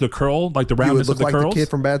match the curl, like the You would roundness look of the like curls. the kid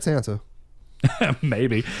from Bad Santa.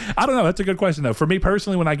 Maybe. I don't know. That's a good question though. For me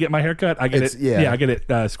personally, when I get my hair cut, I get It's- it. yeah. I get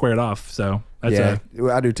it squared off. So that's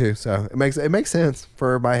I do too. So it makes sense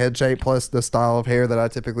for my head shape plus the style of hair that I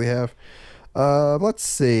typically have. Let's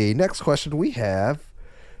see. Next question we have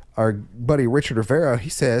our buddy Richard Rivera. He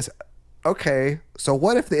says, "Okay, so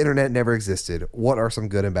what if the internet never existed? What are some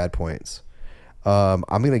good and bad points?" I'm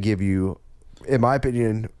going to give you, in my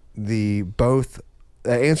opinion, the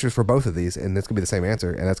answers for both of these, and it's going to be the same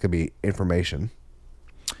answer, and that's going to be information.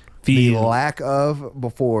 The lack of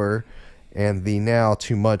before and the now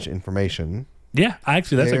too much information. Yeah,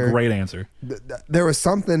 actually, that's a great answer. There was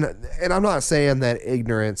something, and I'm not saying that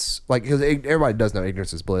ignorance, like, because everybody does know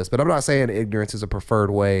ignorance is bliss, but I'm not saying ignorance is a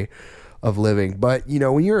preferred way of living. But, you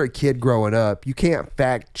know, when you're a kid growing up, you can't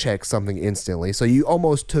fact check something instantly. So you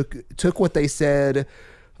almost took what they said,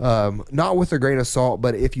 not with a grain of salt,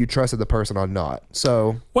 but if you trusted the person or not.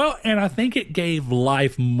 So, well, and I think it gave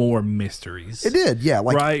life more mysteries. it did, yeah.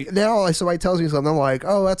 Like, right now, like, somebody tells me something, I'm like,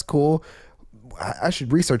 oh, that's cool. I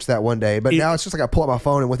should research that one day. But now it's just like I pull out my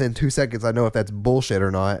phone and within 2 seconds I know if that's bullshit or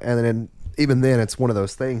not. And then even then it's one of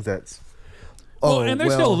those things that's and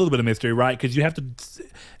there's still a little bit of mystery, right? Because you have to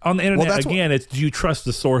on the internet again. It's, do you trust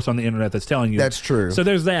the source on the internet that's telling you? That's true. So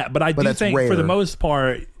there's that. But I do think for the most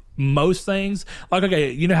part, most things, like,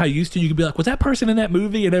 okay, you know how used to you could be like, was that person in that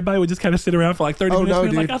movie? And everybody would just kind of sit around for like 30 minutes no,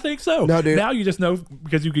 and be dude. like, I think so. No, dude. Now you just know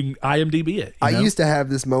because you can IMDb it. I used to have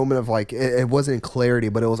this moment of like, it wasn't clarity,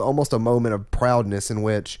 but it was almost a moment of proudness in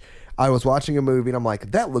which I was watching a movie and I'm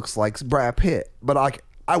like, that looks like Brad Pitt. But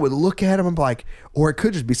I would look at him and be like, or it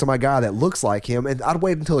could just be some guy that looks like him. And I'd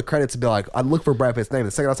wait until the credits would be like, I'd look for Brad Pitt's name.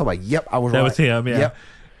 The second I saw, I'm like, yep, I was right. That was him, yeah. Yep.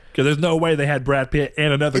 Because there's no way they had Brad Pitt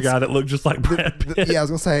and another guy that looked just like Brad Pitt. Yeah, I was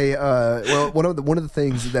gonna say. Well, one of the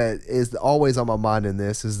things that is always on my mind in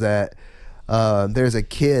this is that there's a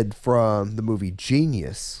kid from the movie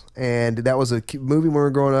Genius, and that was a movie when we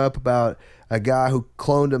were growing up about a guy who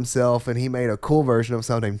cloned himself, and he made a cool version of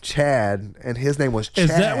himself named Chad, and his name was Chaz. Is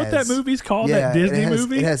that what that movie's called? Yeah, that Disney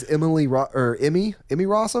movie? It has Emily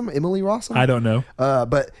Rossum. I don't know.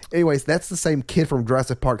 But anyways, that's the same kid from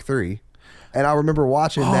Jurassic Park 3. And I remember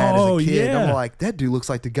watching that as a kid. And I'm like, that dude looks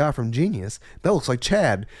like the guy from Genius. That looks like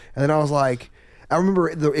Chad. And then I was like, I remember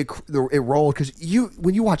it rolled because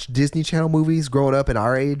when you watch Disney Channel movies growing up in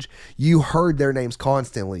our age, you heard their names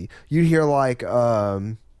constantly. You hear like,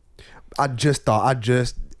 Eddie.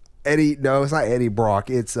 No, it's not Eddie Brock.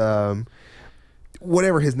 It's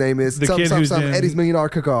whatever his name is. The kid who's in Eddie's $1 Million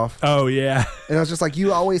Cook-Off. Oh yeah. And I was just like,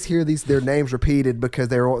 you always hear their names repeated because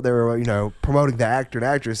they were promoting the actor and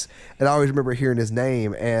actress, and I always remember hearing his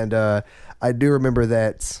name. And I do remember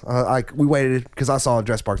that we waited because I saw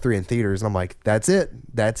Jurassic Park 3 in theaters, and I'm like, that's it,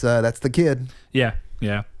 that's the kid. Yeah,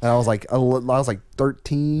 yeah. And I was like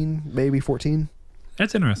 13, maybe 14.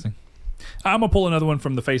 That's interesting. I'm gonna pull another one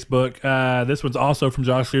from the Facebook. This one's also from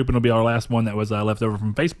Josh Loop, and it'll be our last one that was left over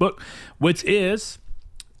from Facebook, which is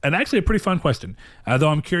actually a pretty fun question. Though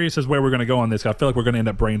I'm curious as where we're gonna go on this. I feel like we're gonna end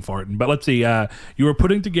up brain farting. But let's see. You were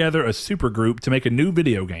putting together a super group to make a new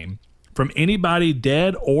video game from anybody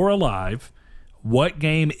dead or alive. What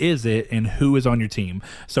game is it, and who is on your team?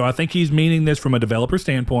 So I think he's meaning this from a developer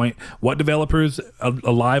standpoint. What developers,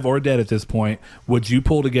 alive or dead at this point, would you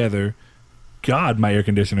pull together? God, my air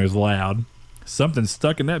conditioner is loud. Something's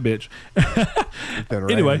stuck in that bitch.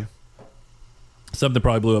 Anyway, something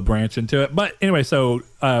probably blew a branch into it. But anyway, so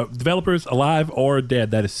developers, alive or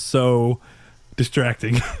dead, that is so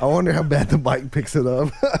distracting. I wonder how bad the mic picks it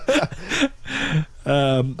up.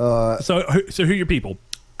 So who are your people?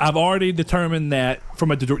 I've already determined that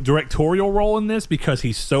from a directorial role in this, because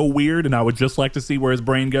he's so weird and I would just like to see where his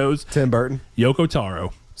brain goes. Tim Burton. Yoko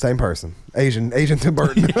Taro. Same person. Asian Tim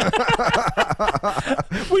Burton.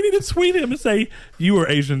 We need to tweet him and say, you are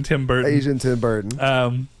Asian Tim Burton. Asian Tim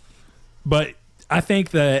Burton. But I think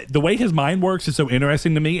that the way his mind works is so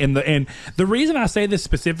interesting to me, and the reason I say this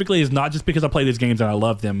specifically is not just because I play these games and I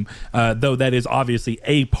love them, though that is obviously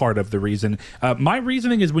a part of the reason. My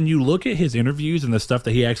reasoning is when you look at his interviews and the stuff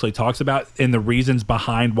that he actually talks about and the reasons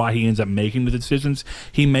behind why he ends up making the decisions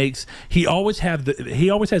he makes, he always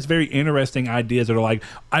has very interesting ideas that are like,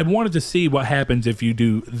 I wanted to see what happens if you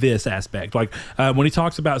do this aspect. Like when he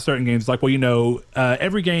talks about certain games, like, well,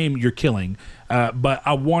 every game you're killing. but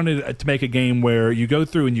I wanted to make a game where you go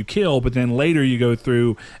through and you kill, but then later you go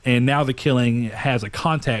through and now the killing has a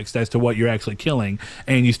context as to what you're actually killing,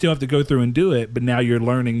 and you still have to go through and do it, but now you're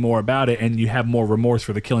learning more about it and you have more remorse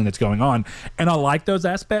for the killing that's going on. And I like those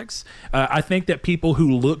aspects. I think that people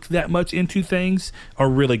who look that much into things are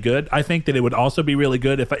really good. I think that it would also be really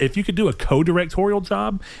good if you could do a co-directorial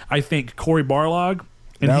job. I think Corey Barlog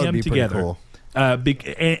and That would him be pretty together. cool.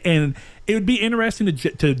 And it would be interesting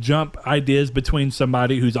to jump ideas between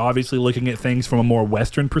somebody who's obviously looking at things from a more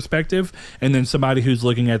Western perspective, and then somebody who's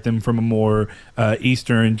looking at them from a more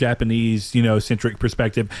Eastern, Japanese, centric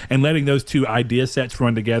perspective, and letting those two idea sets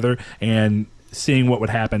run together and seeing what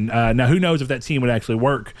would happen. Now, who knows if that team would actually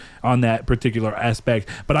work on that particular aspect,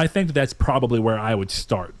 but I think that's probably where I would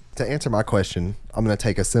start. To answer my question, I'm going to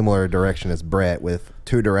take a similar direction as Brett with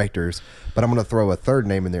 2 directors, but I'm going to throw a third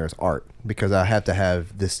name in there as art because I have to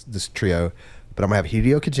have this trio. But I'm going to have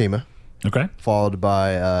Hideo Kojima, Okay. followed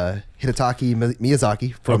by Hidetaki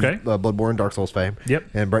Miyazaki from Okay. Bloodborne, Dark Souls fame. Yep.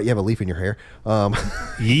 And Brett, you have a leaf in your hair.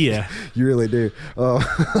 Yeah. You really do.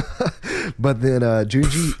 But then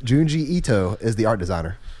Junji Ito is the art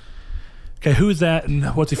designer. Okay, who is that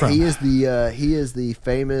and what's he from? He is the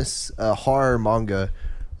famous horror manga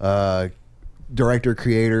director,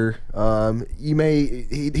 creator. He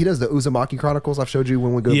does the Uzumaki Chronicles. I've showed you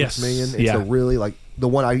when we go Yes, to Million. It's yeah. a really the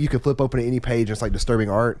one you can flip open at any page and it's like disturbing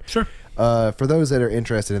art. Sure. For those that are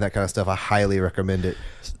interested in that kind of stuff, I highly recommend it.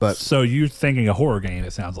 But So you're thinking a horror game,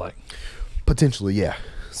 it sounds like. potentially, yeah.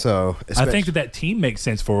 So I think that team makes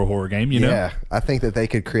sense for a horror game, yeah, I think that they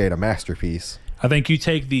could create a masterpiece. I think you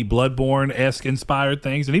take the Bloodborne-esque inspired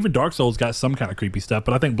things, and even Dark Souls got some kind of creepy stuff,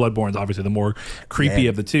 but I think Bloodborne's obviously the more creepy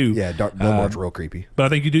of the two. Yeah, Bloodborne's real creepy. But I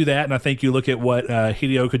think you do that, and I think you look at what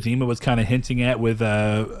Hideo Kojima was kind of hinting at with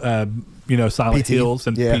Silent PT. Hills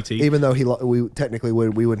and Yeah, PT. even though we technically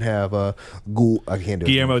wouldn't have I can't do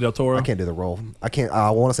Guillermo del Toro. I can't do the roll. I can't. I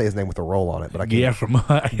want to say his name with a roll on it, but I can't. Guillermo.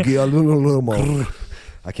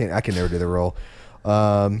 I can never do the roll.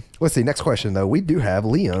 Let's see. Next question though. We do have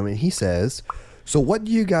Liam, and he says, so what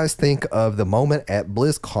do you guys think of the moment at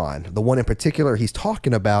BlizzCon? The one in particular he's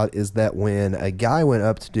talking about is that when a guy went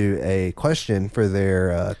up to do a question for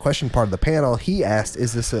their question part of the panel, he asked,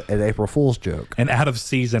 is this an April Fool's joke? An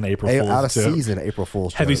out-of-season April Fool's Out of joke. season April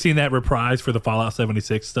Fool's joke. Have you seen that reprise for the Fallout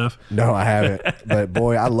 76 stuff? No, I haven't. But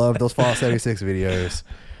boy, I love those Fallout 76 videos.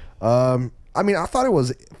 I thought it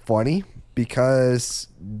was funny because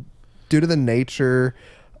due to the nature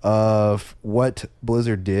of what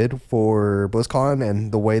Blizzard did for BlizzCon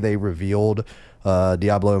and the way they revealed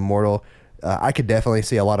Diablo Immortal, I could definitely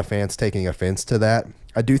see a lot of fans taking offense to that.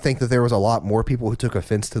 I do think that there was a lot more people who took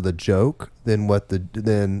offense to the joke than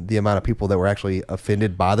the amount of people that were actually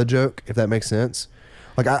offended by the joke, if that makes sense.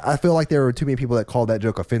 Like, I feel like there were too many people that called that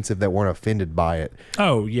joke offensive that weren't offended by it.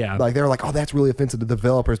 Oh, yeah. Like, they were like, oh, that's really offensive to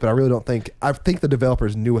developers, but I really don't think... I think the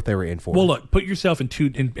developers knew what they were in for. Well, look, put yourself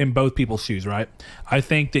in both people's shoes, right? I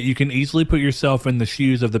think that you can easily put yourself in the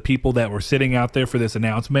shoes of the people that were sitting out there for this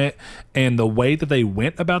announcement, and the way that they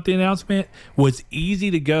went about the announcement was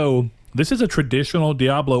easy to go, this is a traditional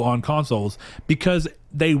Diablo on consoles, because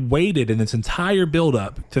they waited in this entire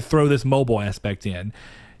build-up to throw this mobile aspect in.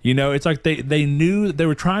 It's like they knew they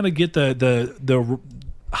were trying to get the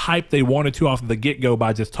hype they wanted to off of the get-go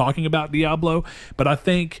by just talking about Diablo. But I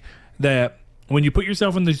think that when you put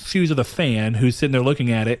yourself in the shoes of the fan who's sitting there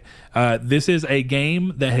looking at it, this is a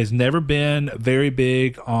game that has never been very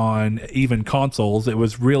big on even consoles. It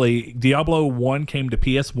was really Diablo 1 came to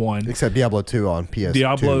PS1. Except Diablo 2 on PS2.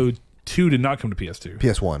 Diablo 2 did not come to PS2.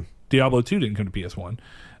 PS1. Diablo 2 didn't come to PS1.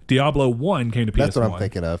 Diablo 1 came to PS1. That's what I'm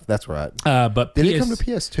thinking of. That's right. But Did it come to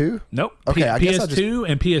PS2? Nope. Okay, I guess PS2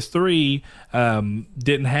 and PS3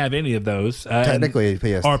 didn't have any of those. Technically,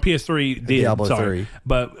 PS3 did. Diablo sorry. 3.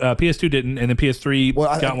 But PS2 didn't, and then PS3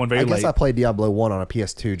 got one very late. I guess late. I played Diablo 1 on a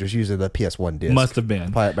PS2 just using the PS1 disc. Must have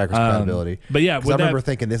been. Backwards compatibility. But yeah, I remember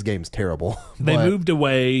thinking this game's terrible. They moved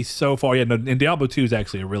away so far. Yeah, no, and Diablo 2 is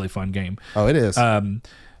actually a really fun game. Oh, it is.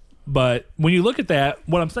 But when you look at that,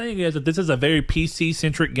 what I'm saying is that this is a very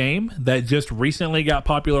PC-centric game that just recently got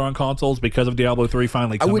popular on consoles because of Diablo 3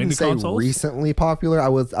 finally coming to consoles. I wouldn't say recently popular. I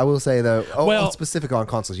will say, though, specific on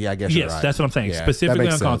consoles. Yeah, I guess you're right. Yes, that's what I'm saying. Yeah, Specifically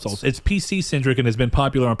on consoles. It's PC-centric and has been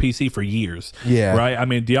popular on PC for years. Yeah. Right? I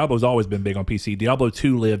mean, Diablo's always been big on PC. Diablo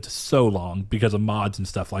 2 lived so long because of mods and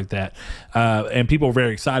stuff like that. And people were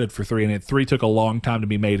very excited for 3, and 3 took a long time to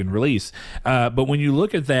be made and release. But when you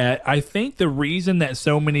look at that, I think the reason that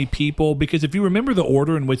so many people, because if you remember the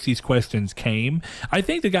order in which these questions came, I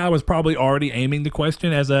think the guy was probably already aiming the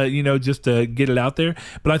question as a, just to get it out there.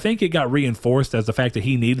 But I think it got reinforced as the fact that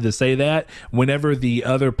he needed to say that whenever the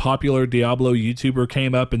other popular Diablo YouTuber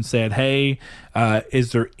came up and said, hey,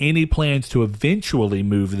 is there any plans to eventually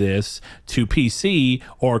move this to PC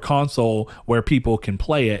or console where people can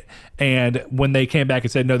play it? And when they came back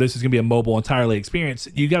and said, no, this is going to be a mobile entirely experience,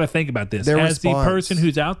 you got to think about this. As the person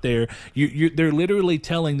who's out there, they're literally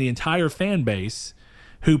telling the entire fan base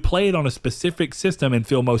who play it on a specific system and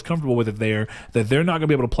feel most comfortable with it there, that they're not going to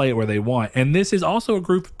be able to play it where they want. And this is also a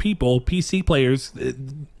group of people, PC players.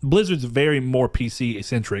 Blizzard's very more PC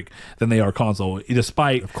centric than they are console,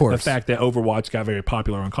 despite the fact that Overwatch got very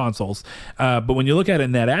popular on consoles. But when you look at it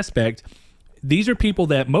in that aspect, these are people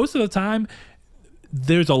that most of the time,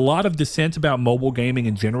 there's a lot of dissent about mobile gaming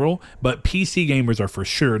in general, but PC gamers are for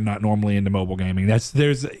sure not normally into mobile gaming.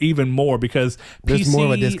 There's even more, because there's more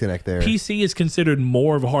of a disconnect there. PC is considered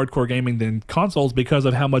more of a hardcore gaming than consoles because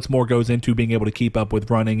of how much more goes into being able to keep up with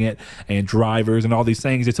running it and drivers and all these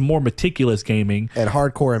things. It's a more meticulous gaming. And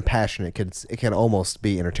hardcore and passionate, it can almost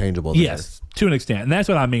be interchangeable. Yes, to an extent. And that's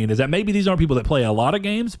what I mean, is that maybe these aren't people that play a lot of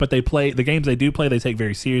games, but they play the games they do play, they take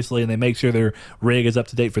very seriously, and they make sure their rig is up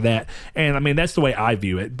to date for that. And I mean, that's the way I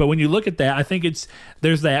view it. But when you look at that, I think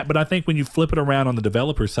there's that. But I think when you flip it around on the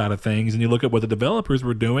developer side of things and you look at what the developers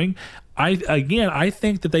were doing, I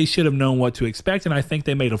think that they should have known what to expect. And I think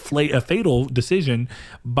they made a fatal decision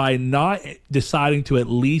by not deciding to at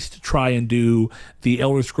least try and do the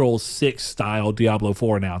Elder Scrolls 6 style Diablo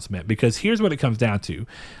 4 announcement. Because here's what it comes down to.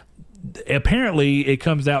 Apparently, it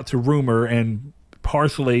comes out to rumor and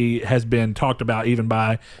partially has been talked about even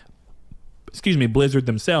by, Blizzard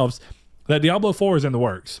themselves, that Diablo 4 is in the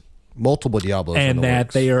works. Multiple Diablos and in the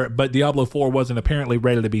that works. But Diablo 4 wasn't apparently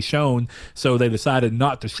ready to be shown, so they decided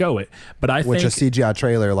not to show it. But I think a CGI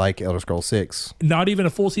trailer like Elder Scrolls 6, not even a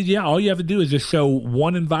full CGI. All you have to do is just show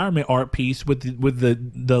one environment art piece with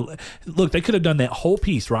the look. They could have done that whole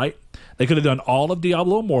piece, right? They could have done all of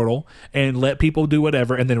Diablo Immortal and let people do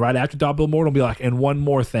whatever, and then right after Diablo Immortal, be like, and one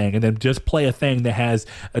more thing, and then just play a thing that has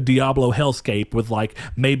a Diablo hellscape with like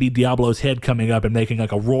maybe Diablo's head coming up and making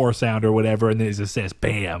like a roar sound or whatever, and then it just says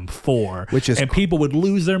 "Bam 4," and people would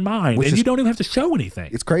lose their mind, and you don't even have to show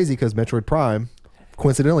anything. It's crazy because Metroid Prime,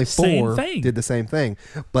 coincidentally, 4 did the same thing.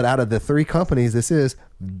 But out of the 3 companies, this is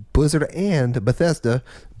Blizzard and Bethesda,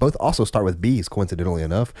 both also start with B's, coincidentally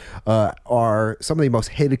enough, are some of the most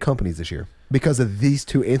hated companies this year because of these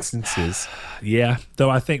 2 instances. Yeah,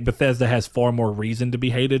 though I think Bethesda has far more reason to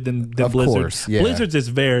be hated than Blizzard. Course, yeah. Blizzard's is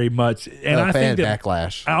very much, and I think that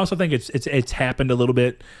backlash. I also think it's happened a little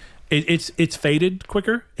bit. It's faded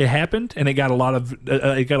quicker. It happened, and it got a lot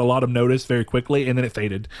of notice very quickly, and then it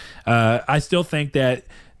faded. I still think that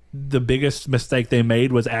the biggest mistake they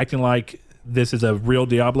made was acting like this is a real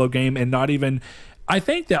Diablo game, and not even. I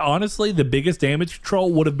think that honestly, the biggest damage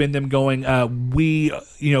control would have been them going.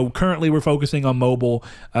 Currently we're focusing on mobile.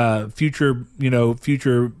 Future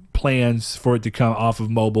plans for it to come off of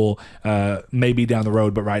mobile, maybe down the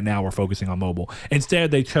road, but right now we're focusing on mobile. Instead,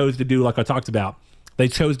 they chose to do like I talked about. They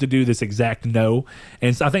chose to do this exact no.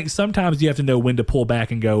 And so I think sometimes you have to know when to pull back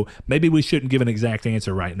and go, maybe we shouldn't give an exact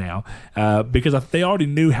answer right now. Because they already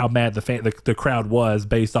knew how mad the crowd was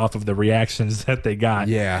based off of the reactions that they got.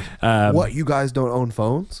 Yeah. What, you guys don't own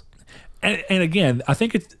phones? And again, I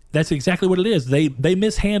think that's exactly what it is. They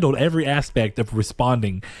mishandled every aspect of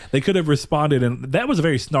responding. They could have responded, and that was a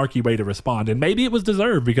very snarky way to respond. And maybe it was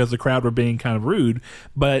deserved because the crowd were being kind of rude,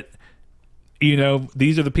 but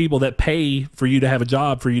these are the people that pay for you to have a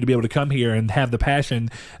job, for you to be able to come here and have the passion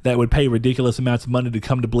that would pay ridiculous amounts of money to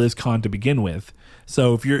come to BlizzCon to begin with.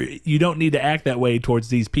 So if you don't need to act that way towards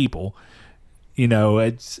these people.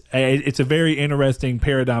 It's a very interesting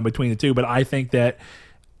paradigm between the two, but I think that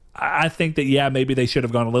yeah, maybe they should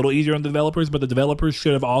have gone a little easier on the developers, but the developers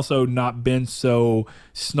should have also not been so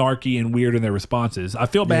snarky and weird in their responses. I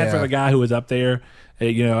feel bad for the guy who was up there.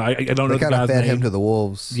 I don't know the guy's name. Fed him to the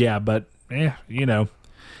wolves. Yeah, but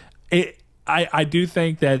I do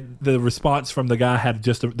think that the response from the guy had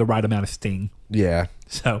just the right amount of sting. Yeah.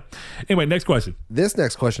 So, anyway, next question. This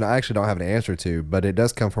next question I actually don't have an answer to, but it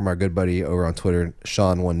does come from our good buddy over on Twitter,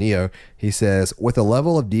 Sean1Neo. He says, with the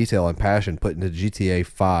level of detail and passion put into GTA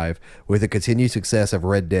 5, with the continued success of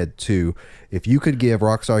Red Dead 2, if you could give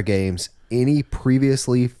Rockstar Games any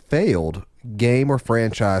previously failed game or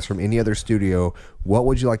franchise from any other studio, what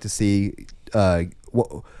would you like to see? Hold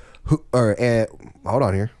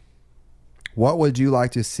on here. what would you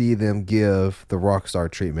like to see them give the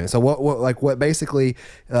Rockstar treatment? So what basically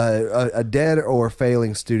a dead or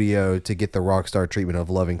failing studio to get the Rockstar treatment of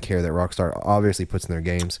love and care that Rockstar obviously puts in their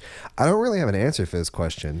games? I don't really have an answer for this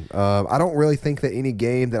question. I don't really think that any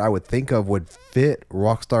game that I would think of would fit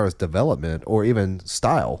Rockstar's development or even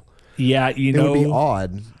style. Yeah, it would be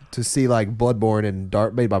odd to see like Bloodborne and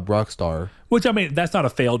Dark made by Rockstar. Which, I mean, that's not a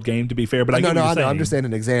failed game, to be fair, but I get what you're saying. I'm just saying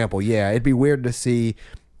an example. Yeah, it'd be weird to see.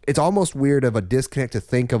 It's almost weird of a disconnect to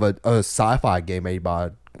think of a sci-fi game made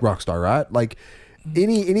by Rockstar, right? Like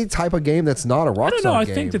any type of game that's not a Rockstar game. I don't know. I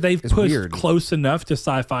think that they've pushed close enough to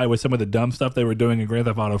sci-fi with some of the dumb stuff they were doing in Grand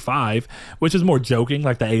Theft Auto 5, which is more joking,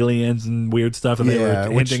 like the aliens and weird stuff that they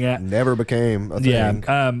were hinting at. Never became a thing.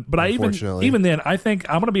 Yeah, but even then, I think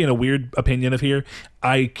I'm going to be in a weird opinion of here.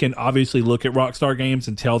 I can obviously look at Rockstar games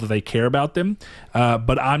and tell that they care about them,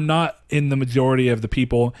 but I'm not in the majority of the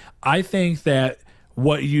people. I think that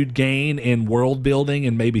what you'd gain in world building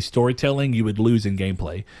and maybe storytelling, you would lose in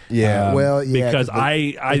gameplay. Yeah, because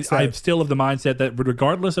I'm still of the mindset that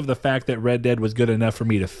regardless of the fact that Red Dead was good enough for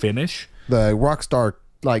me to finish, the Rockstar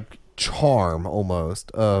like charm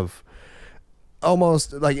almost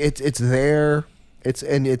like it's there. It's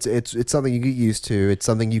something you get used to. It's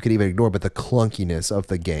something you could even ignore, but the clunkiness of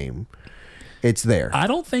the game, it's there. I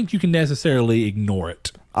don't think you can necessarily ignore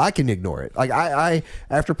it. I can ignore it. Like I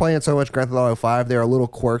after playing so much Grand Theft Auto 5, there are little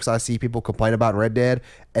quirks I see people complain about in Red Dead,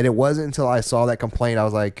 and it wasn't until I saw that complaint I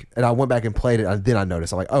was like, and I went back and played it, and then I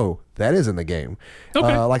noticed I'm like, oh, that is in the game.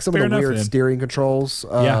 Okay, like some of the weird steering controls.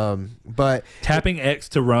 But tapping X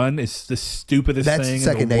to run is the stupidest thing. That's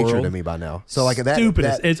second nature to me by now. So like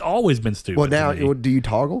stupidest. It's always been stupid. Well, now do you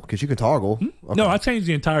toggle? Because you can toggle. Okay. No, I changed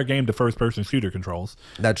the entire game to first-person shooter controls.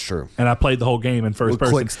 That's true. And I played the whole game in first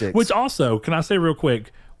person. Click sticks. Which also, can I say real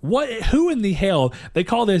quick? Who in the hell, they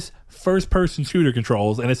call this first-person shooter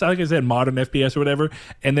controls, and it's like I said, modern FPS or whatever,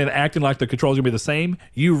 and then acting like the controls are going to be the same.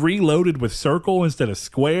 You reloaded with circle instead of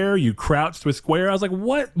square. You crouched with square. I was like,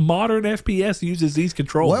 what modern FPS uses these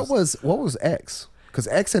controls? What was X? Because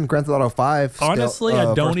X in Grand Theft Auto 5, honestly,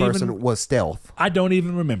 I don't even was stealth. I don't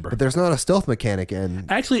even remember. But there's not a stealth mechanic in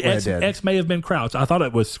actually X may have been crouch. I thought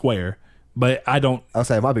it was square. But I don't. I'll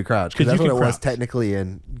say it might be crouch because that's what it was technically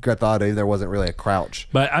in Grand Theft Auto. There wasn't really a crouch.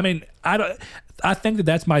 But I mean, I think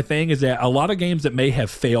that's my thing is that a lot of games that may have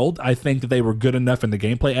failed, I think that they were good enough in the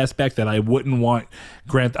gameplay aspect that I wouldn't want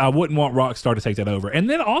Rockstar to take that over. And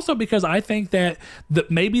then also because I think that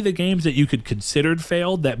maybe the games that you could consider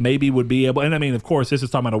failed that maybe would be able, and I mean, of course, this is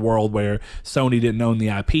talking about a world where Sony didn't own the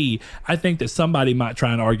IP. I think that somebody might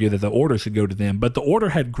try and argue that the Order should go to them, but the Order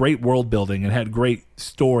had great world building and had great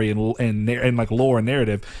story and like lore and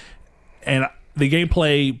narrative, and the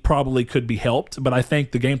gameplay probably could be helped, but I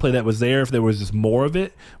think the gameplay that was there, if there was just more of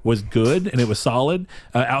it, was good and it was solid.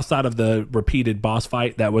 Outside of the repeated boss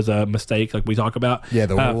fight, that was a mistake, like we talk about. Yeah,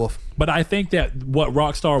 the werewolf. But I think that what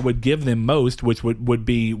Rockstar would give them most, which would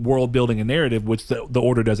be world building and narrative, which the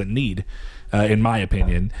Order doesn't need, in my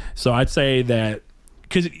opinion. So I'd say that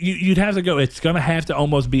because you'd have to go, it's going to have to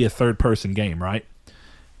almost be a third person game, right?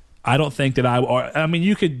 I don't think that I mean,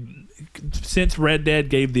 you could. Since Red Dead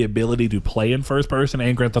gave the ability to play in first person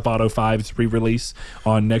and Grand Theft Auto 5's re-release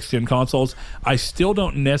on next-gen consoles, I still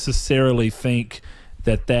don't necessarily think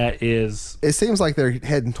that is... It seems like they're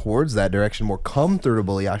heading towards that direction more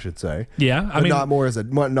comfortably, I should say. Yeah, I mean...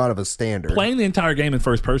 Not of a standard. Playing the entire game in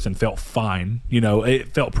first person felt fine. You know,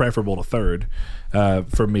 it felt preferable to third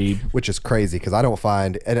for me. Which is crazy, because I don't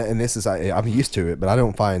find... And this is... I'm used to it, but I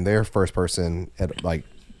don't find their first person like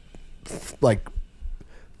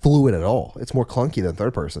fluid at all. It's more clunky than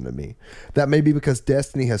third person to me. That may be because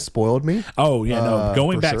Destiny has spoiled me. Oh yeah, no.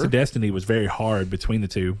 Going back to Destiny was very hard between the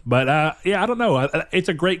two. But yeah, I don't know. It's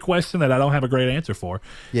a great question that I don't have a great answer for.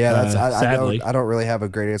 Yeah, sadly, I don't really have a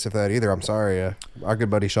great answer for that either. I'm sorry, our good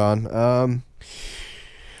buddy Sean.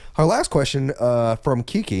 Our last question from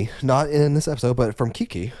Kiki, not in this episode, but from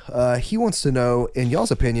Kiki. He wants to know, in y'all's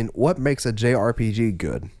opinion, what makes a JRPG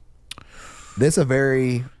good? This is a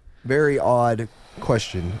very, very odd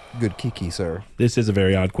question, good Kiki, sir. This is a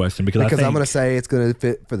very odd question because I'm going to say it's going to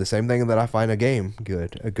fit for the same thing that I find a game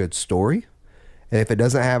good. A good story. And if it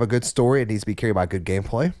doesn't have a good story, it needs to be carried by good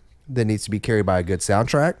gameplay. That needs to be carried by a good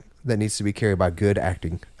soundtrack. That needs to be carried by good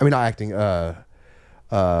acting. I mean, not acting.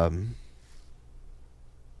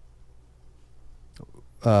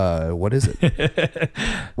 What is it?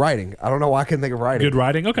 Writing. I don't know why I couldn't think of writing. Good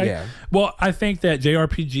writing? Okay. Yeah. Well, I think that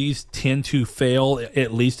JRPGs tend to fail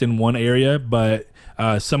at least in one area, but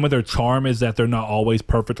Some of their charm is that they're not always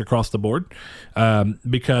perfect across the board,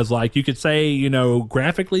 because like you could say, you know,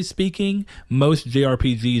 graphically speaking, most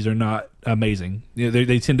JRPGs are not amazing. You know,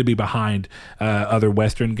 they tend to be behind other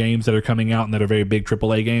Western games that are coming out and that are very big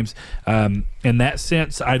AAA games. In that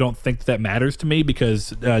sense, I don't think that matters to me,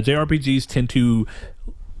 because JRPGs tend to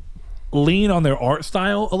lean on their art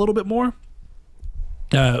style a little bit more,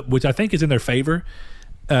 which I think is in their favor,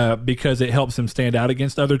 because it helps them stand out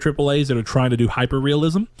against other AAAs that are trying to do hyper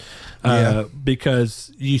realism.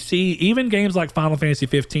 Because you see, even games like Final Fantasy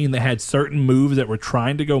 15 that had certain moves that were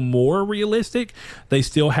trying to go more realistic, they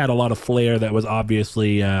still had a lot of flair that was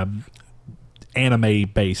obviously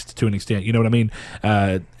anime based to an extent. You know what I mean?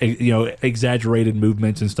 You know, exaggerated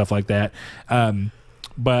movements and stuff like that.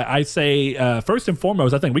 But I say, first and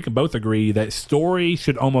foremost, I think we can both agree that story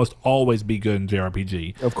should almost always be good in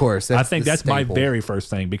JRPG. Of course. I think that's my very first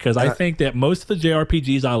thing, because I think that most of the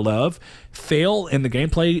JRPGs I love fail in the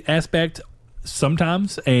gameplay aspect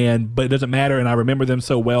sometimes, but it doesn't matter, and I remember them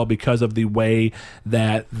so well because of the way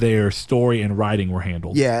that their story and writing were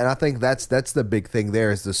handled. Yeah, and I think that's the big thing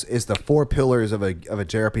there is the four pillars of a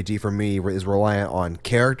JRPG for me is reliant on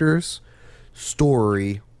characters,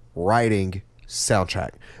 story, writing,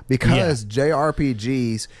 soundtrack. Because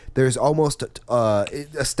JRPGs, there's almost a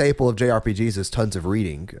staple of JRPGs is tons of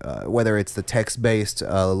reading, whether it's the text-based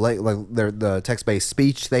the text-based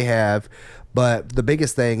speech they have, but the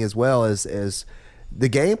biggest thing as well is the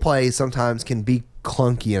gameplay sometimes can be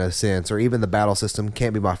clunky in a sense, or even the battle system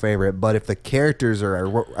can't be my favorite, but if the characters are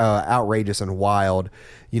outrageous and wild,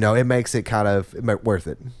 you know, it makes it kind of worth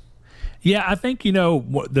it. Yeah, I think, you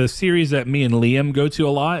know, the series that me and Liam go to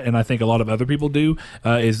a lot, and I think a lot of other people do,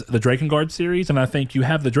 is the Drakengard series. And I think you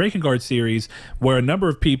have the Drakengard series where a number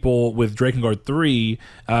of people with Drakengard 3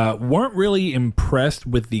 weren't really impressed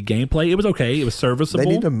with the gameplay. It was okay. It was serviceable.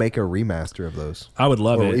 They need to make a remaster of those. I would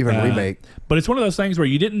love it. Or even remake. But it's one of those things where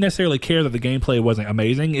you didn't necessarily care that the gameplay wasn't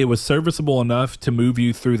amazing. It was serviceable enough to move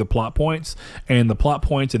you through the plot points, and the plot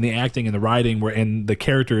points and the acting and the writing and the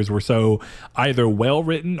characters were so either well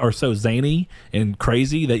written or so zany and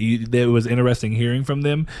crazy that it was interesting hearing from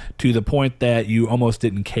them, to the point that you almost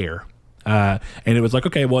didn't care. And it was like,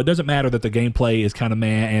 okay, well, it doesn't matter that the gameplay is kind of meh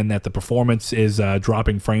and that the performance is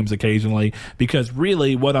dropping frames occasionally, because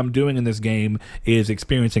really what I'm doing in this game is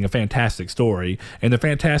experiencing a fantastic story, and the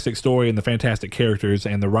fantastic story and the fantastic characters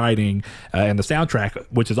and the writing and the soundtrack,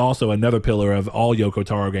 which is also another pillar of all Yoko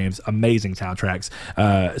Taro games, amazing soundtracks.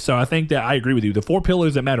 So I think that I agree with you. The four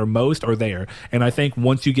pillars that matter most are there, and I think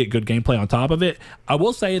once you get good gameplay on top of it, I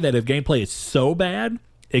will say that if gameplay is so bad,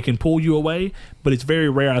 it can pull you away, but it's very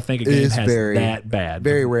rare. I think a game has that bad.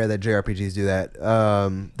 Very rare that JRPGs do that.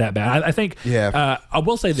 That bad. I think. Yeah. I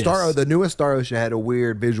will say this: the newest Star Ocean had a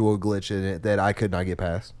weird visual glitch in it that I could not get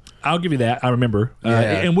past. I'll give you that. I remember,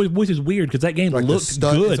 and which is weird because that game looked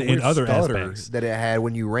good in other aspects that it had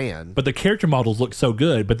when you ran. But the character models looked so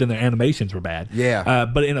good, but then the animations were bad. Yeah.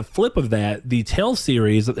 But in a flip of that, the Tales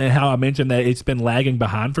series, and how I mentioned that it's been lagging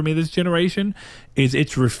behind for me this generation, is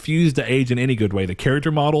it's refused to age in any good way. The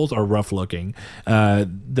character models are rough looking.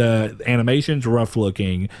 The animations rough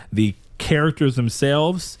looking. The characters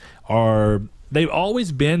themselves are. They've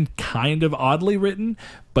always been kind of oddly written,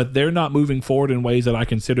 but they're not moving forward in ways that I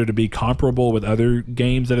consider to be comparable with other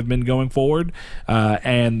games that have been going forward.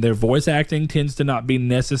 And their voice acting tends to not be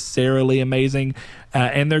necessarily amazing.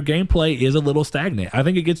 And their gameplay is a little stagnant. I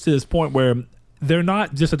think it gets to this point where they're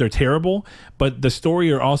not just that they're terrible, but the story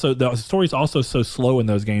is also so slow in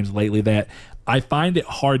those games lately that I find it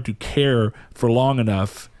hard to care for long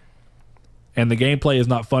enough, and the gameplay is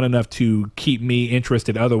not fun enough to keep me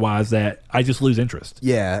interested otherwise, that I just lose interest.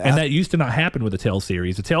 Yeah. And that used to not happen with the Tales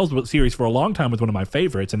series. The Tales series for a long time was one of my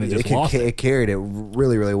favorites, and it lost it. It carried it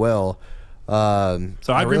really, really well. So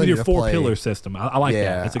I agree with your four-pillar system. I like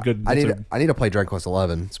that. It's a good... I need to play Dragon Quest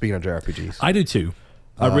 11, speaking of JRPGs. I do too.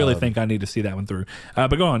 I really think I need to see that one through. But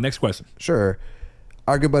go on, next question. Sure.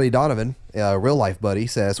 Our good buddy Donovan, real life buddy,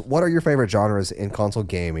 says, what are your favorite genres in console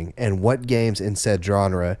gaming, and what games in said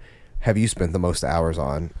genre have you spent the most hours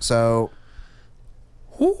on? So,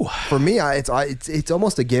 for me, it's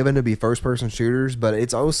almost a given to be first person shooters, but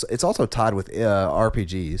it's also tied with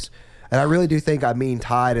RPGs, and I really do think I mean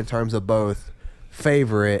tied in terms of both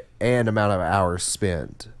favorite and amount of hours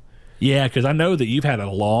spent. Yeah, because I know that you've had a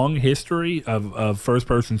long history of first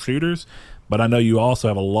person shooters, but I know you also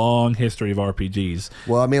have a long history of RPGs.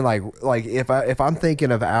 Well, I mean, like if I'm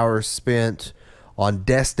thinking of hours spent on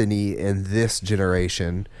Destiny in this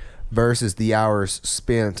generation versus the hours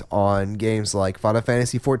spent on games like Final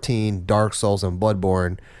Fantasy XIV, Dark Souls, and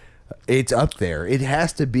Bloodborne, It's up there. It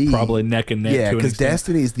has to be probably neck and neck. Yeah, because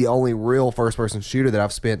Destiny is the only real first-person shooter that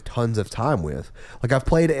I've spent tons of time with. Like I've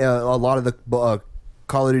played a lot of the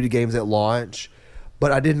Call of Duty games at launch,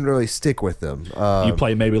 but I didn't really stick with them. You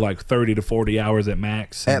play maybe like 30 to 40 hours at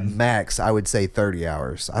max. At max, I would say 30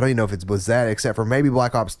 hours. I don't even know if it was that, except for maybe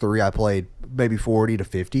Black Ops 3. I played maybe 40 to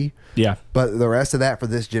 50. Yeah, but the rest of that for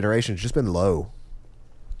this generation has just been low.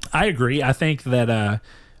 I agree. I think that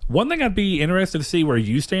one thing I'd be interested to see where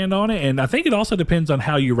you stand on it, and I think it also depends on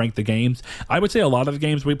how you rank the games. I would say a lot of the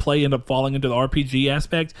games we play end up falling into the RPG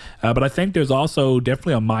aspect, but I think there's also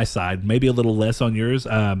definitely on my side, maybe a little less on yours.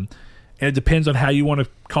 And it depends on how you want to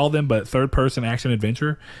call them, but third-person action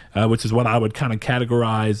adventure, which is what I would kind of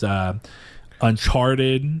categorize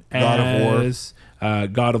Uncharted as.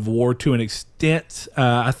 God of War to an extent.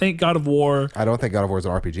 I think God of War... I don't think God of War is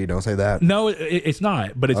an RPG. Don't say that. No, it's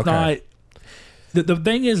not. But it's not... The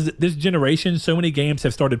thing is, this generation, so many games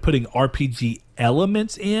have started putting RPG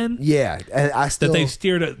elements in. Yeah, and I still...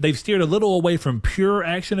 That they've steered a little away from pure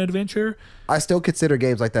action adventure. I still consider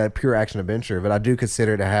games like that pure action adventure, but I do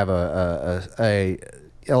consider it to have a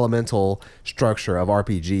elemental structure of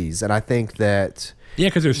RPGs, and I think that... Yeah,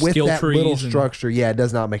 because there's with skill that trees. Little structure, it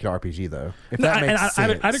does not make it RPG though. If that makes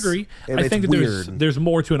sense. I'd agree. And I think that there's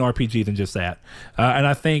more to an RPG than just that, and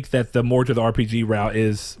I think that the more to the RPG route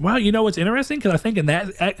is you know what's interesting, because I think in that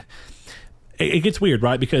it gets weird,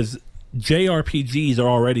 right? Because JRPGs are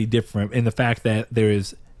already different in the fact that there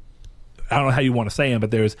is, I don't know how you want to say them, but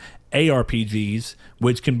there's ARPGs,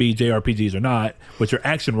 which can be JRPGs or not, which are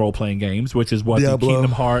action role playing games, which is what the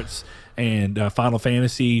Kingdom Hearts and Final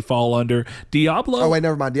Fantasy fall under. Diablo. Oh wait,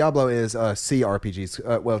 never mind. Diablo is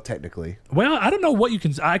CRPGs. Well, technically. Well, I don't know what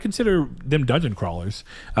I consider them dungeon crawlers.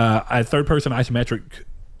 A third-person isometric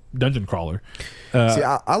dungeon crawler. See,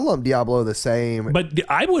 I lump Diablo the same. But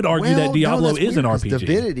I would argue that Diablo is an RPG.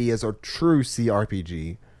 Divinity is a true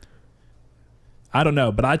CRPG. I don't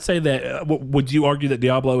know, but I'd say that. Would you argue that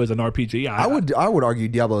Diablo is an RPG? I would argue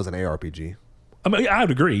Diablo is an ARPG. I mean, I would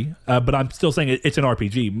agree, but I'm still saying it's an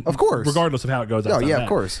RPG, of course, regardless of how it goes. Oh yeah, of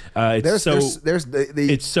course.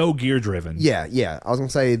 It's so gear driven. Yeah. I was gonna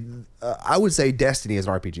say, I would say Destiny is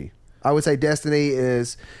an RPG. I would say Destiny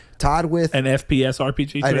is tied with an FPS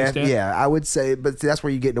RPG to an extent. Yeah, I would say, but see, that's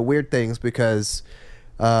where you get into weird things because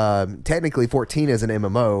technically 14 is an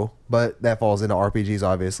MMO, but that falls into RPGs,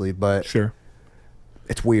 obviously. But sure.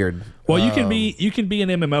 It's weird. Well, you can be an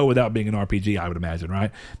MMO without being an RPG, I would imagine,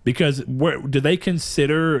 right? Because do they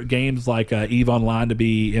consider games like EVE Online to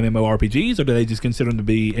be MMORPGs, or do they just consider them to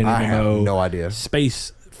be an MMO? I have no idea.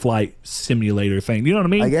 Space flight simulator thing. You know what I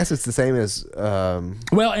mean? I guess it's the same as. Well,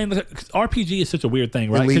 and RPG is such a weird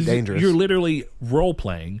thing, right? Elite Dangerous. You're literally role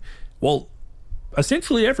playing. Well,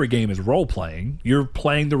 essentially every game is role playing. You're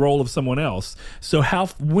playing the role of someone else. So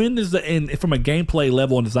when is from a gameplay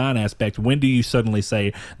level and design aspect, when do you suddenly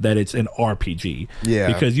say that it's an RPG? Yeah,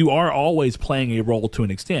 because you are always playing a role to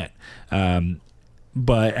an extent.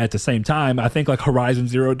 But at the same time, I think like Horizon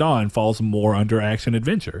Zero Dawn falls more under action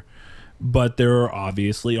adventure. But there are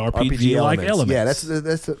obviously RPG like elements. Yeah,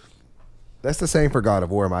 that's the same for God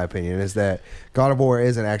of War, in my opinion. Is that God of War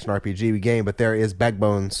is an action RPG game, but there is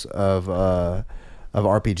backbones of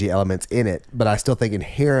RPG elements in it, but I still think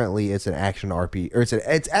inherently it's an action RPG, or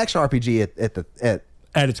it's action RPG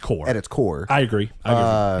at its core. At its core, I agree.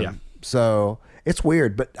 Yeah. So it's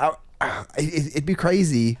weird, but it'd be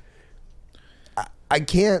crazy. I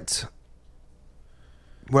can't.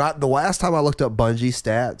 The last time I looked up Bungie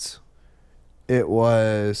stats, it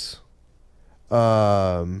was,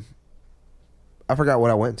 I forgot what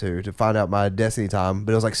I went to find out my Destiny time,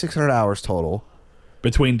 but it was like 600 hours total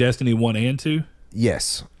between Destiny 1 and 2.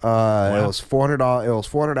 Yes, wow. It was 400. It was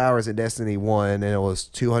 400 hours in Destiny 1, and it was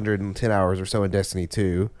 210 hours or so in Destiny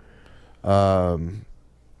 2. No,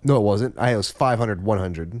 it wasn't. It was 500,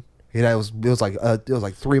 100. It was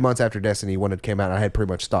like 3 months after Destiny 1 had came out. And I had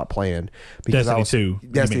pretty much stopped playing because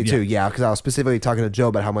Destiny 2. Yeah, because I was specifically talking to Joe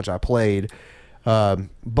about how much I played.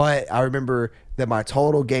 But I remember that my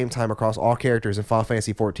total game time across all characters in Final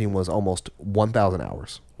Fantasy 14 was almost 1,000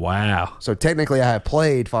 hours. Wow. So technically I have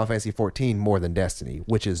played Final Fantasy 14 more than Destiny,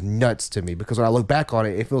 which is nuts to me because when I look back on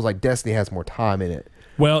it, it feels like Destiny has more time in it.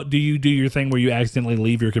 Well, do you do your thing where you accidentally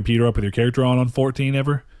leave your computer up with your character on 14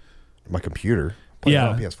 ever? My computer? Yeah.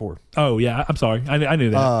 On PS4. Oh, yeah. I'm sorry. I knew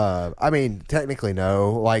that. I mean, technically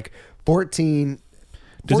no. Like 14...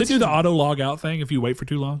 Does it do the auto log out thing if you wait for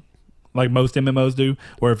too long? Like most MMOs do,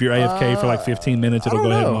 where if you're AFK for like 15 minutes, it'll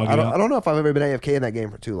go ahead and log you out. I don't know if I've ever been AFK in that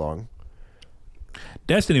game for too long.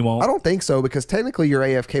 Destiny won't. I don't think so, because technically you're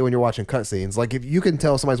AFK when you're watching cutscenes. Like if you can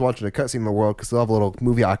tell somebody's watching a cutscene in the world because they'll have a little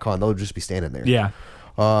movie icon, they'll just be standing there. Yeah.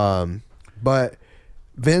 But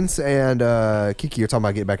Vince and Kiki are talking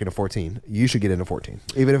about getting back into 14. You should get into 14,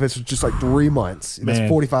 even if it's just like 3 months. That's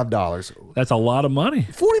 $45. That's a lot of money.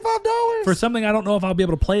 $45 for something I don't know if I'll be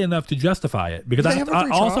able to play enough to justify it, because I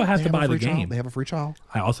also have to buy the game. They have a free trial.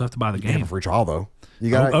 I also have to buy the game. They have a free trial though. You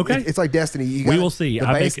got okay. It's like Destiny. We will see. The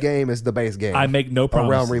base game is the base game. I make no promises.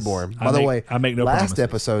 Realm Reborn. By the way, I make no last promises.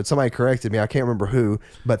 episode somebody corrected me. I can't remember who,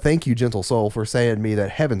 but thank you, Gentle Soul, for saying to me that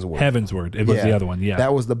Heavensward. It was the other one. Yeah,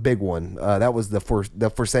 that was the big one. That was the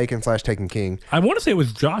Forsaken / Taken King. I want to say it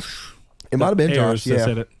was Josh. It might have been Ayers Josh. Yeah,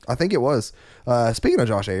 said it. I think it was. Speaking of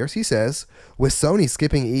Josh Ayers, he says with Sony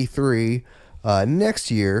skipping E3 next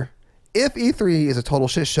year, if E3 is a total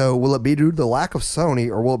shit show, will it be due to the lack of Sony,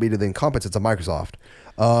 or will it be to the incompetence of Microsoft?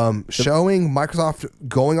 Showing Microsoft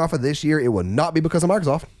going off of this year, it will not be because of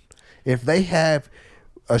Microsoft. If they have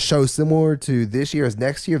a show similar to this year as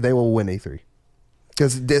next year, they will win E3.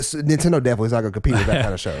 Because Nintendo definitely is not going to compete with that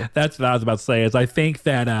kind of show. That's what I was about to say. Is I think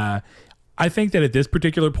that at this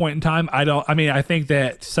particular point in time, I think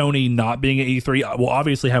that Sony not being at E3 will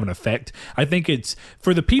obviously have an effect. I think it's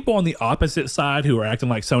for the people on the opposite side who are acting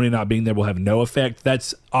like Sony not being there will have no effect.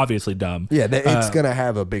 That's obviously dumb. Yeah, it's going to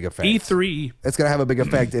have a big effect. E3, it's going to have a big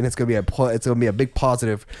effect, and it's going to be a big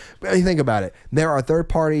positive. But you think about it. There are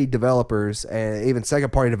third-party developers and even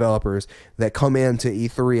second-party developers that come into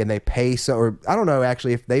E3 and they pay. Or I don't know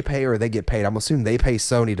actually if they pay or they get paid. I'm assuming they pay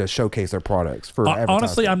Sony to showcase their products for advertising.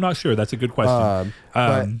 Honestly, I'm not sure. That's a good question.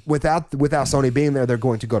 But without Sony being there, they're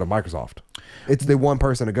going to go to Microsoft. It's the one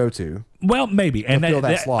person to go to. Well, maybe, and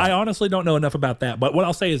that slot. I honestly don't know enough about that. But what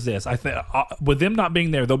I'll say is this: I think with them not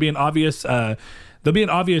being there, there'll be an obvious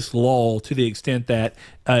lull to the extent that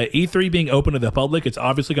E3 being open to the public, it's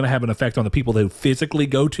obviously going to have an effect on the people who physically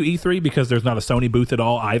go to E3 because there's not a Sony booth at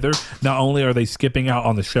all either. Not only are they skipping out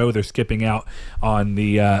on the show, they're skipping out on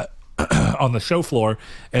the on the show floor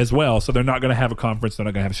as well. So they're not going to have a conference. They're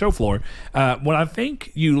not going to have a show floor. When I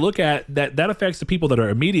think you look at that affects the people that are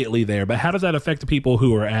immediately there, but how does that affect the people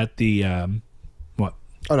who are at the what?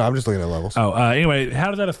 Oh no, I'm just looking at levels. Anyway, how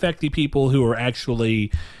does that affect the people who are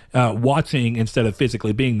actually watching instead of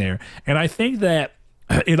physically being there? And I think that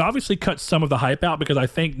it obviously cuts some of the hype out, because I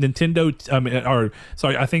think I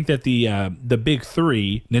think that the big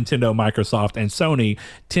three, Nintendo, Microsoft, and Sony,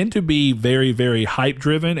 tend to be very, very hype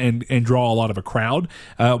driven and draw a lot of a crowd,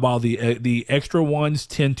 while the extra ones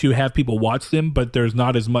tend to have people watch them, but there's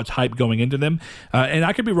not as much hype going into them. And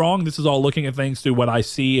I could be wrong. This is all looking at things through what I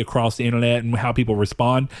see across the internet and how people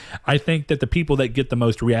respond. I think that the people that get the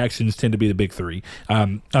most reactions tend to be the big three.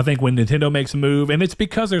 I think when Nintendo makes a move, and it's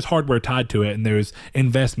because there's hardware tied to it and there's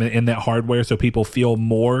investment in that hardware, so people feel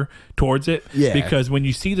more towards it. Yeah. Because when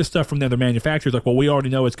you see the stuff from the other manufacturers, like, well, we already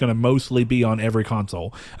know it's going to mostly be on every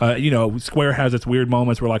console. Square has its weird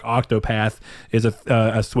moments where like Octopath is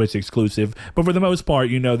a Switch exclusive, but for the most part,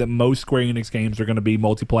 you know that most Square Enix games are going to be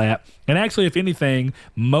multi-plat. And actually, if anything,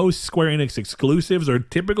 most Square Enix exclusives are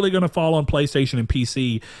typically going to fall on PlayStation and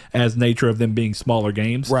PC as nature of them being smaller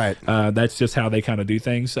games. Right. That's just how they kind of do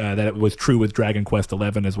things. That was true with Dragon Quest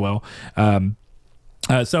XI as well.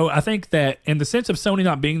 So I think that in the sense of Sony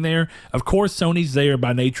not being there, of course, Sony's there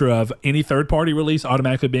by nature of any third-party release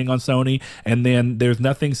automatically being on Sony, and then there's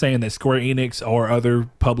nothing saying that Square Enix or other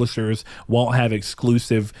publishers won't have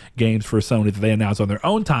exclusive games for Sony that they announce on their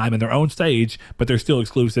own time and their own stage, but they're still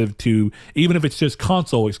exclusive to, even if it's just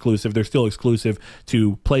console exclusive, they're still exclusive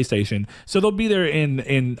to PlayStation. So they'll be there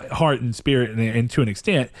in heart and spirit and to an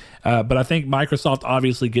extent, but I think Microsoft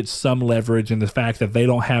obviously gets some leverage in the fact that they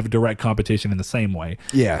don't have direct competition in the same way.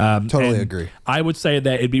 Yeah, totally agree. I would say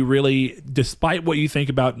that it'd be really, despite what you think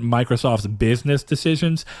about Microsoft's business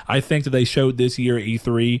decisions, I think that they showed this year at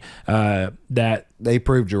E3 that they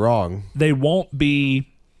proved you wrong. They won't be,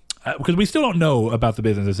 because we still don't know about the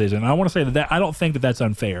business decision. And I want to say that I don't think that that's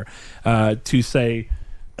unfair to say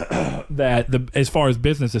that as far as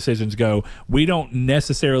business decisions go, we don't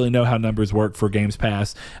necessarily know how numbers work for Games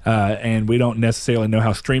Pass, and we don't necessarily know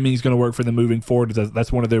how streaming is going to work for them moving forward.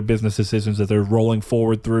 That's one of their business decisions that they're rolling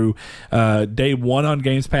forward through. Day one on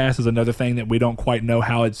Games Pass is another thing that we don't quite know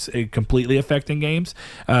how it's completely affecting games.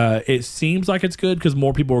 It seems like it's good because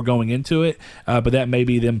more people are going into it, but that may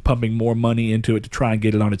be them pumping more money into it to try and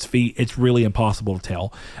get it on its feet. It's really impossible to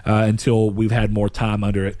tell until we've had more time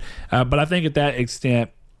under it. But I think at that extent,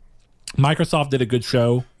 Microsoft did a good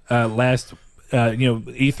show last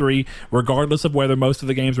E3, regardless of whether most of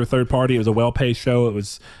the games were third party. It was a well-paced show. It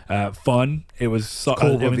was fun. It was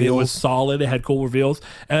it was solid. It had cool reveals,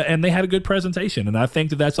 and they had a good presentation. And I think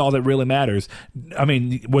that that's all that really matters. I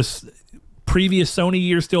mean, previous Sony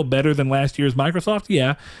year still better than last year's Microsoft?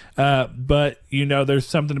 Yeah. But, there's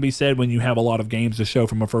something to be said when you have a lot of games to show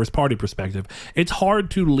from a first-party perspective. It's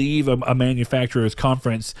hard to leave a manufacturer's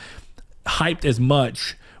conference hyped as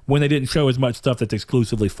much when they didn't show as much stuff that's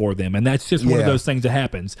exclusively for them. And that's just one of those things that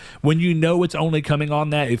happens. When it's only coming on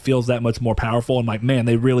that, it feels that much more powerful. And like, man,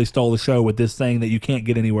 they really stole the show with this thing that you can't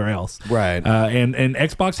get anywhere else. Right. And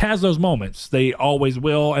Xbox has those moments. They always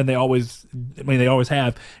will, and they always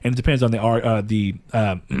have. And it depends on the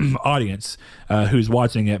audience who's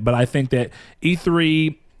watching it. But I think that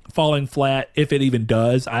E3 falling flat, if it even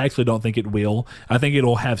does, I actually don't think it will. I think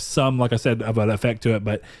it'll have some, like I said, of an effect to it,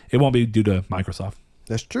 but it won't be due to Microsoft.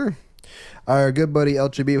 That's true. Our good buddy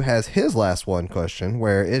LGB has his last one question,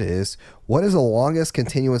 where it is, what is the longest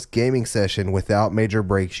continuous gaming session without major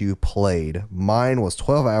breaks you played? Mine was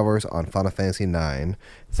 12 hours on Final Fantasy IX.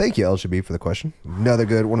 Thank you, LGB, for the question.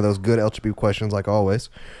 Another one of those good LGB questions, like always.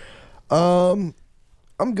 I'm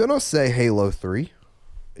going to say Halo 3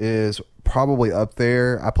 is probably up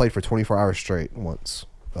there. I played for 24 hours straight once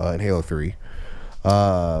in Halo 3.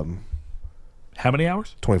 How many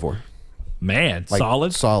hours? 24. Man,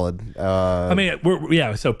 like, solid. I mean,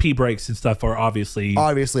 so P breaks and stuff are obviously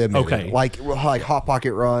a minute. Okay. Like Hot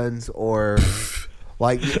Pocket runs, or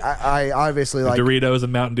like I obviously like Doritos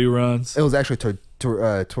and Mountain Dew runs. It was actually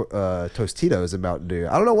Tostitos and Mountain Dew.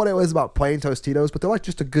 I don't know what it was about plain Tostitos, but they're like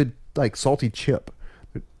just a good like salty chip.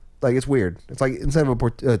 Like, it's weird. It's like instead of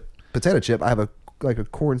a potato chip, I have a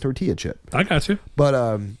corn tortilla chip. I got you.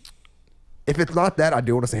 But if it's not that, I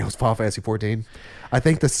do want to say it was Final Fantasy 14. I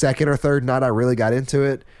think the second or third night I really got into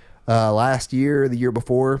it, last year, the year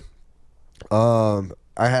before, I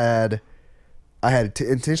had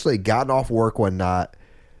intentionally gotten off work one night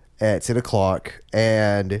at 10 o'clock,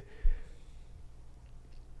 and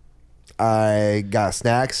I got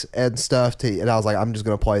snacks and stuff and I was like, I'm just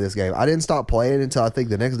going to play this game. I didn't stop playing until I think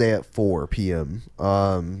the next day at 4 p.m.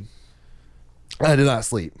 I did not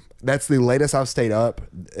sleep. That's the latest I've stayed up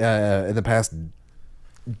in the past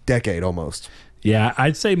decade almost. Yeah,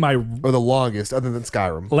 I'd say or the longest other than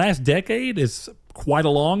Skyrim. Last decade is quite a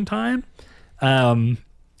long time.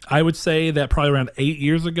 I would say that probably around 8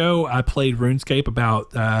 years ago, I played RuneScape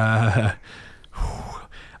about, I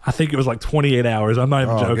think it was like 28 hours. I'm not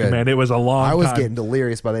even joking, good. Man. It was a long time. I was getting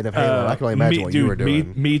delirious by the end of Halo. I can only imagine what you were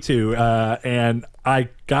doing. Me too. And I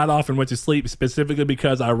got off and went to sleep specifically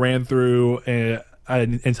because I ran through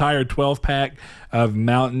an entire 12-pack of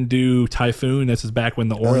Mountain Dew Typhoon. This is back when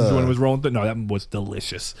the orange one was rolling through. No, that was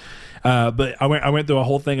delicious. But I went through a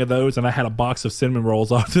whole thing of those, and I had a box of cinnamon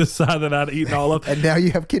rolls off to the side that I'd eaten all of. And now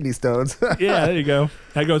you have kidney stones. Yeah, there you go.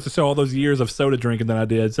 That goes to show all those years of soda drinking that I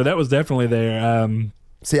did. So that was definitely there.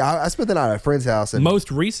 See, I spent the night at a friend's house. And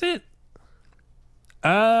most recent?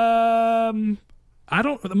 The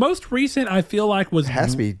most recent I feel like was... It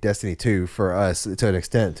has to be Destiny 2 for us to an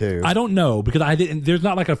extent too. I don't know because there's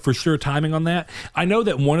not like a for sure timing on that. I know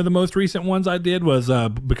that one of the most recent ones I did was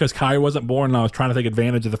because Kai wasn't born and I was trying to take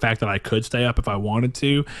advantage of the fact that I could stay up if I wanted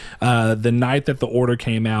to. The night that the order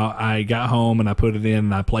came out, I got home and I put it in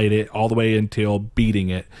and I played it all the way until beating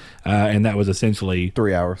it. And that was essentially...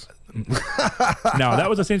 3 hours. No, that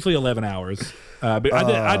was essentially 11 hours. But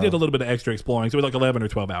I did a little bit of extra exploring, so it was like 11 or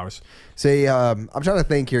 12 hours. See, I'm trying to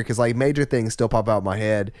think here because like major things still pop out in my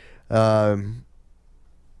head. The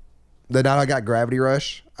night I got Gravity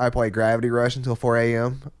Rush, I played Gravity Rush until 4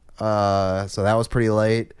 a.m. So that was pretty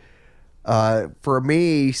late. For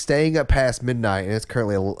me, staying up past midnight, and it's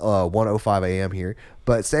currently 1:05 a.m. here,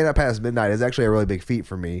 but staying up past midnight is actually a really big feat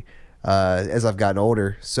for me as I've gotten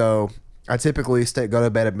older. So I typically go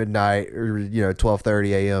to bed at midnight or 12:30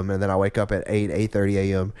 a.m. and then I wake up at 8:30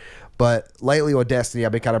 a.m. But lately with Destiny,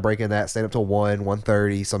 I've been kind of breaking that, staying up till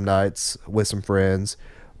 1:30 some nights with some friends.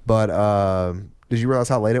 But did you realize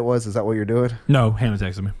how late it was? Is that what you're doing? No, Hannah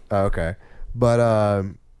texted me. Oh, okay. But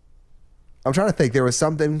I'm trying to think. There was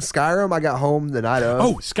something Skyrim. I got home the night of.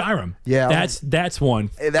 Oh, Skyrim. Yeah, that's one.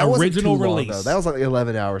 That original too release. Long, though. That was like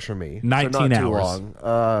 11 hours for me. 19 so not too hours.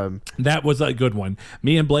 Long. That was a good one.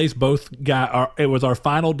 Me and Blaze both got it was our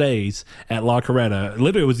final days at La Coretta.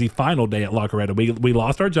 Literally, it was the final day at La Coretta. We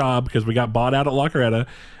lost our job because we got bought out at La Coretta,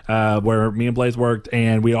 where me and Blaze worked,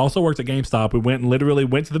 and we also worked at GameStop. We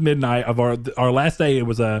went to the midnight of our last day. It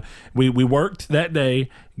was we worked that day.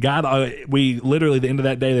 We literally the end of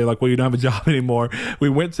that day they're like, well, you don't have a job anymore. We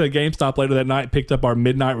went to GameStop later that night, picked up our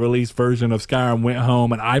midnight release version of Skyrim, went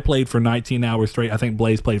home, and I played for 19 hours straight. I think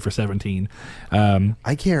Blaze played for 17.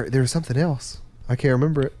 I can't. There was something else. I can't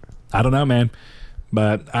remember it. I don't know, man.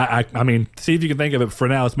 But I mean, see if you can think of it. For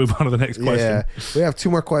now, let's move on to the next question. Yeah, we have 2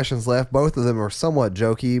 more questions left. Both of them are somewhat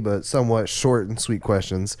jokey, but somewhat short and sweet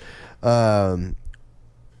questions.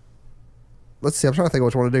 Let's see. I'm trying to think of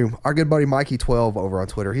which one to do. Our good buddy Mikey12 over on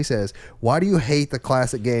Twitter, he says, "Why do you hate the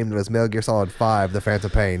classic game that was Metal Gear Solid 5: The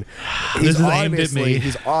Phantom Pain?" This is aimed at me.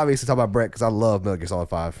 He's obviously talking about Brett because I love Metal Gear Solid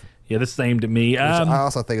 5. Yeah, this is aimed at me. Which I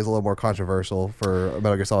also think is a little more controversial for a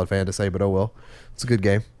Metal Gear Solid fan to say, but oh well. It's a good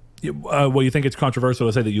game. Well, you think it's controversial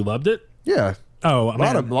to say that you loved it? Yeah. Oh,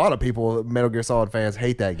 a lot of people, Metal Gear Solid fans,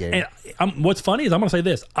 hate that game. And what's funny is I'm going to say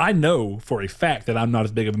this. I know for a fact that I'm not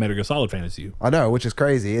as big of a Metal Gear Solid fan as you. I know, which is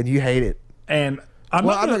crazy, and you hate it. And I'm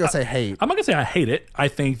not going to say hate. I'm not going to say I hate it. I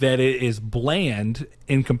think that it is bland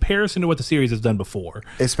in comparison to what the series has done before.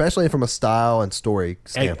 Especially from a style and story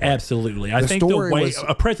standpoint. Absolutely. I think the way,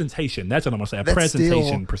 a presentation, that's what I'm going to say, a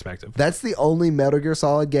presentation perspective. That's the only Metal Gear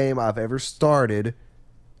Solid game I've ever started,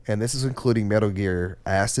 and this is including Metal Gear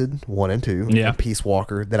Acid 1 and 2, and Peace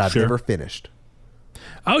Walker, that I've never finished.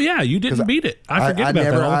 Oh yeah, you didn't beat it. I forget about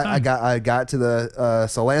that all the time. I got to the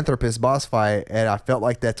Philanthropist boss fight, and I felt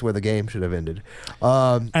like that's where the game should have ended.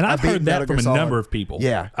 And I've heard that from a number of people.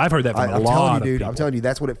 Yeah, I've heard that from a lot of people. I'm telling you,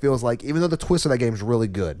 that's what it feels like. Even though the twist of that game is really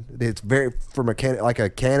good, it's very from a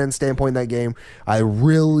canon standpoint. In that game, I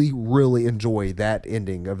really, really enjoy that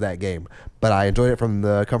ending of that game. But I enjoyed it from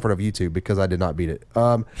the comfort of YouTube because I did not beat it.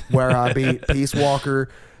 Where I beat Peace Walker,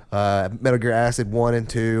 Metal Gear Acid 1 and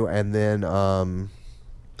 2, and then.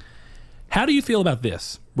 How do you feel about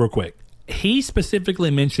this, real quick? He specifically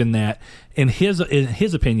mentioned that in his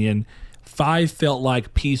opinion, 5 felt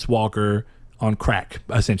like Peace Walker on crack,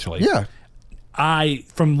 essentially. Yeah.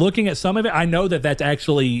 From looking at some of it, I know that that's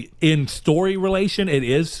actually in story relation. It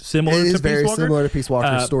is similar to Peace Walker. It is very similar to Peace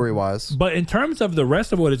Walker story-wise. But in terms of the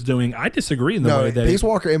rest of what it's doing, I disagree in the way that Peace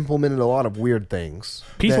Walker implemented a lot of weird things.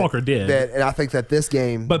 Peace Walker did. And I think that this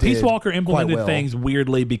game But Peace Walker implemented things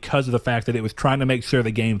weirdly because of the fact that it was trying to make sure the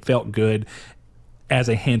game felt good as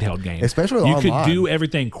a handheld game. Especially online. You could do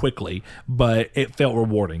everything quickly, but it felt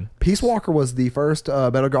rewarding. Peace Walker was the first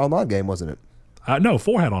Metal Gear Online game, wasn't it? No,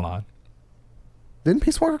 4 had online. Didn't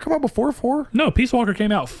Peace Walker come out before 4? No, Peace Walker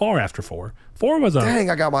came out far after 4. 4 was a...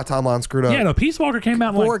 Dang, I got my timeline screwed up. Yeah, no, Peace Walker came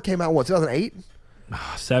out 4 came out, what, 2008?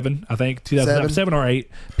 7, I think. 2007 or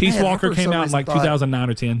 8. Peace Walker came out in like 2009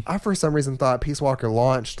 or 10. I, for some reason, thought Peace Walker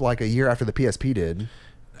launched like a year after the PSP did.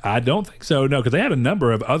 I don't think so, no, because they had a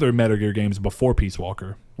number of other Metal Gear games before Peace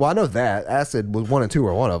Walker. Well, I know that. Acid was 1 and 2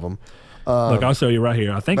 were one of them. Look, I'll show you right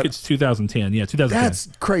here. I think it's 2010. Yeah, 2010. That's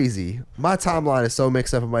crazy. My timeline is so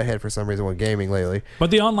mixed up in my head for some reason with gaming lately.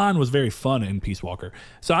 But the online was very fun in Peace Walker.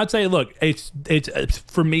 So I'd say, look, it's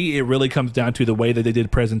for me, it really comes down to the way that they did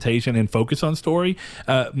presentation and focus on story.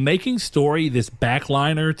 Making story this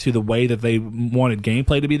backliner to the way that they wanted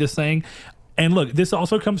gameplay to be this thing. And look, this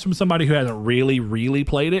also comes from somebody who hasn't really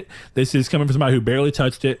played it. This is coming from somebody who barely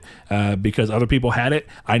touched it because other people had it.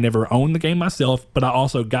 I never owned the game myself, but I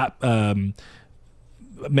also got Metal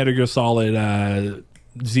Gear Solid Ground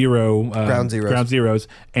Zeroes.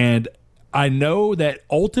 And I know that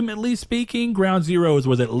ultimately speaking, Ground Zeroes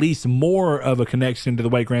was at least more of a connection to the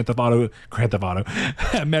way Grand Theft Auto,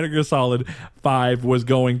 Metal Gear Solid 5 was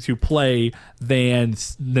going to play than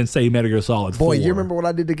say Metal Gear Solid 4. Boy, you remember what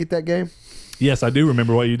I did to get that game? Yes, I do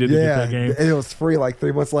remember what you did to get that game. And it was free like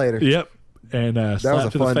 3 months later. Yep. And that was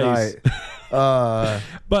a fun night.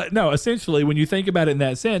 But no, essentially, when you think about it in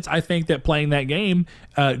that sense, I think that playing that game,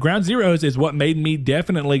 Ground Zeroes is what made me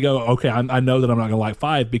definitely go, okay, I know that I'm not going to like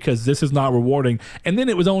 5 because this is not rewarding. And then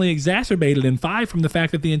it was only exacerbated in 5 from the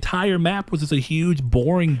fact that the entire map was just a huge,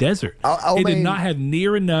 boring desert. It did not have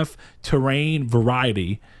near enough terrain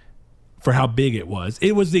variety for how big it was.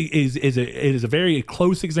 It was it is a very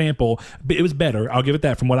close example. It was better. I'll give it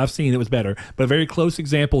that. From what I've seen, it was better. But a very close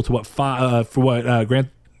example to what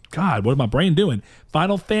God, what is my brain doing?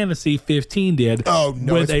 Final Fantasy 15 did. Oh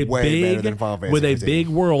no, it's way better than Final Fantasy 15. With a big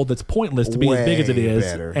world that's pointless to be as big as it is,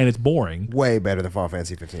 and it's boring. Way better than Final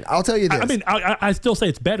Fantasy 15. I'll tell you this. I mean, I still say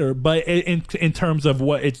it's better, but in terms of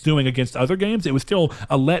what it's doing against other games, it was still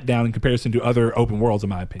a letdown in comparison to other open worlds, in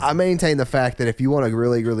my opinion. I maintain the fact that if you want a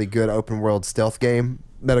really good open world stealth game,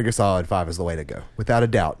 Metal Gear Solid 5 is the way to go, without a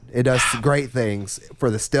doubt. It does great things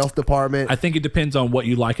for the stealth department. I think it depends on what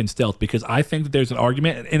you like in stealth, because I think that there's an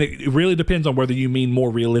argument, and it really depends on whether you mean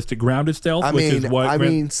more realistic, grounded stealth. I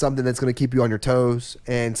mean something that's going to keep you on your toes,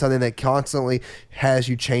 and something that constantly has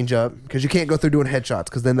you change up, because you can't go through doing headshots,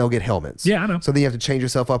 because then they'll get helmets. Yeah, I know. So then you have to change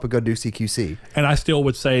yourself up and go do CQC. And I still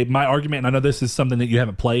would say my argument, and I know this is something that you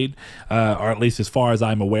haven't played, or at least as far as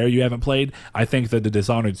I'm aware you haven't played, I think that the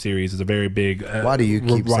Dishonored series is a very big Why do you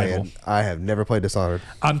keep rival. saying I have never played Dishonored.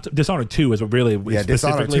 Dishonored 2 is really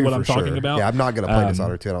specifically what I'm talking sure. about. Yeah, I'm not going to play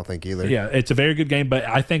Dishonored 2, I don't think, either. Yeah, it's a very good game, but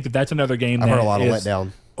I think that's another game I've that heard a lot of is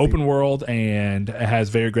letdown. open world and has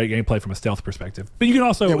very great gameplay from a stealth perspective. But you can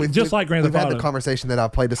also, like Grand Theft Auto. We've had the conversation that I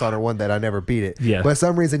played Dishonored 1 that I never beat it. Yeah. But for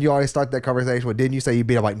some reason, you always start that conversation with, didn't you say you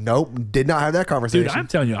beat it? I'm like, nope, did not have that conversation. Dude, I'm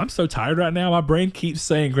telling you, I'm so tired right now. My brain keeps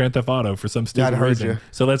saying Grand Theft Auto for some stupid reason. You.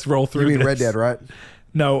 So let's roll through You mean this. Red Dead, right?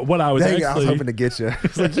 No, what I was I was hoping to get you.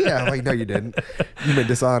 It's like, yeah. I'm like, no, you didn't. You meant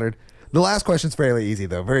Dishonored. The last question's fairly easy,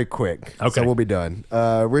 though. Very quick. Okay. So we'll be done.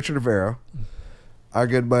 Richard Avero, our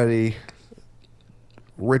good buddy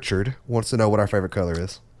Richard, wants to know what our favorite color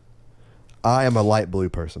is. I am a light blue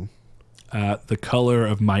person. The color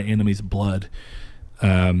of my enemy's blood.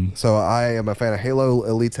 So I am a fan of Halo.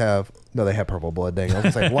 Elites have... No, they have purple blood. Dang, I was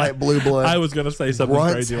going to say light blue blood. I was going to say something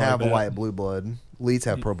Grunts crazy like have that. light blue blood. Elites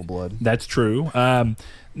have purple blood. That's true.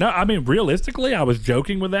 No, I mean, realistically, I was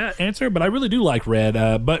joking with that answer, but I really do like red.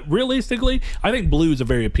 But realistically, I think blue is a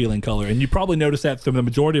very appealing color, and you probably noticed that from the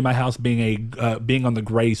majority of my house being being on the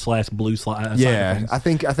gray/blue side. Yeah, of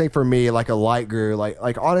things. I think for me, like a light green,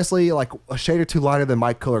 like honestly, like a shade or two lighter than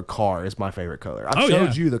my color car is my favorite color. I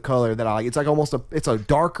showed you the color that I like. It's like almost it's a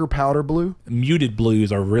darker powder blue. Muted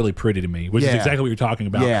blues are really pretty to me, which is exactly what you're talking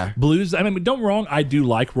about. Yeah, blues. I mean, don't get me wrong, I do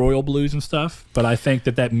like royal blues and stuff, but I think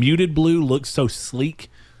that muted blue looks so sleek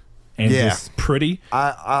and just pretty.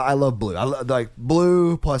 I love blue. I like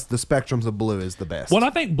blue plus the spectrums of blue is the best. Well, I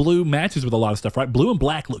think blue matches with a lot of stuff, right? Blue and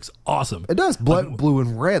black looks awesome. It does. Blue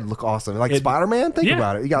and red look awesome. Like Spider-Man, think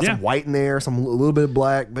about it. You got some white in there, a little bit of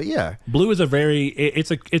black, but yeah. Blue is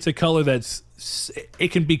it's a color it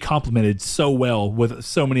can be complemented so well with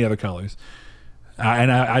so many other colors.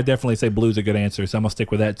 And I definitely say blue is a good answer, so I'm going to stick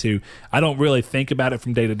with that too. I don't really think about it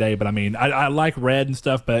from day to day, but I mean, I like red and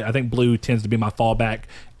stuff, but I think blue tends to be my fallback.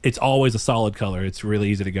 It's always a solid color. It's really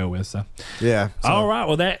easy to go with. So yeah. All right.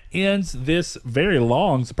 Well, that ends this very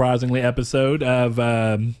long, surprisingly, episode of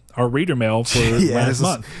our reader mail for last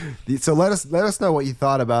month. So let us know what you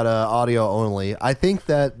thought about audio only. I think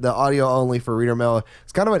that the audio only for reader mail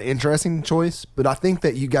is kind of an interesting choice, but I think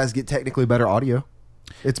that you guys get technically better audio.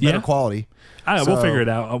 It's better quality. We'll figure it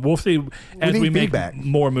out. We'll see as we make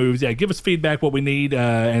more moves. Yeah, give us feedback what we need,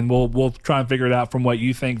 and we'll try and figure it out from what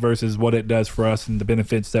you think versus what it does for us and the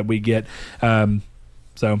benefits that we get.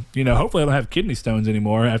 So, hopefully I don't have kidney stones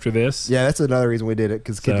anymore after this. Yeah, that's another reason we did it,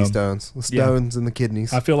 because kidney stones. The stones in the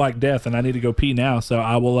kidneys. I feel like death, and I need to go pee now. So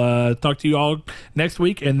I will talk to you all next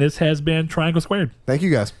week, and this has been Triangle Squared. Thank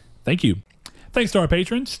you, guys. Thank you. Thanks to our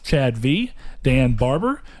patrons, Chad V, Dan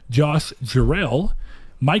Barber, Josh Jarrell,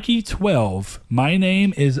 Mikey 12, My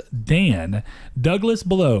Name is Dan, Douglas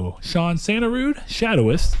Blow, Sean Santarud,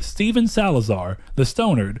 Shadowist, Steven Salazar, The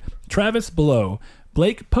Stonard, Travis Blow,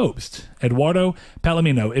 Blake Post, Eduardo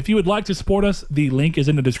Palomino. If you would like to support us, the link is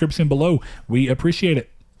in the description below. We appreciate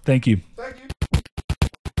it. Thank you. Thank you.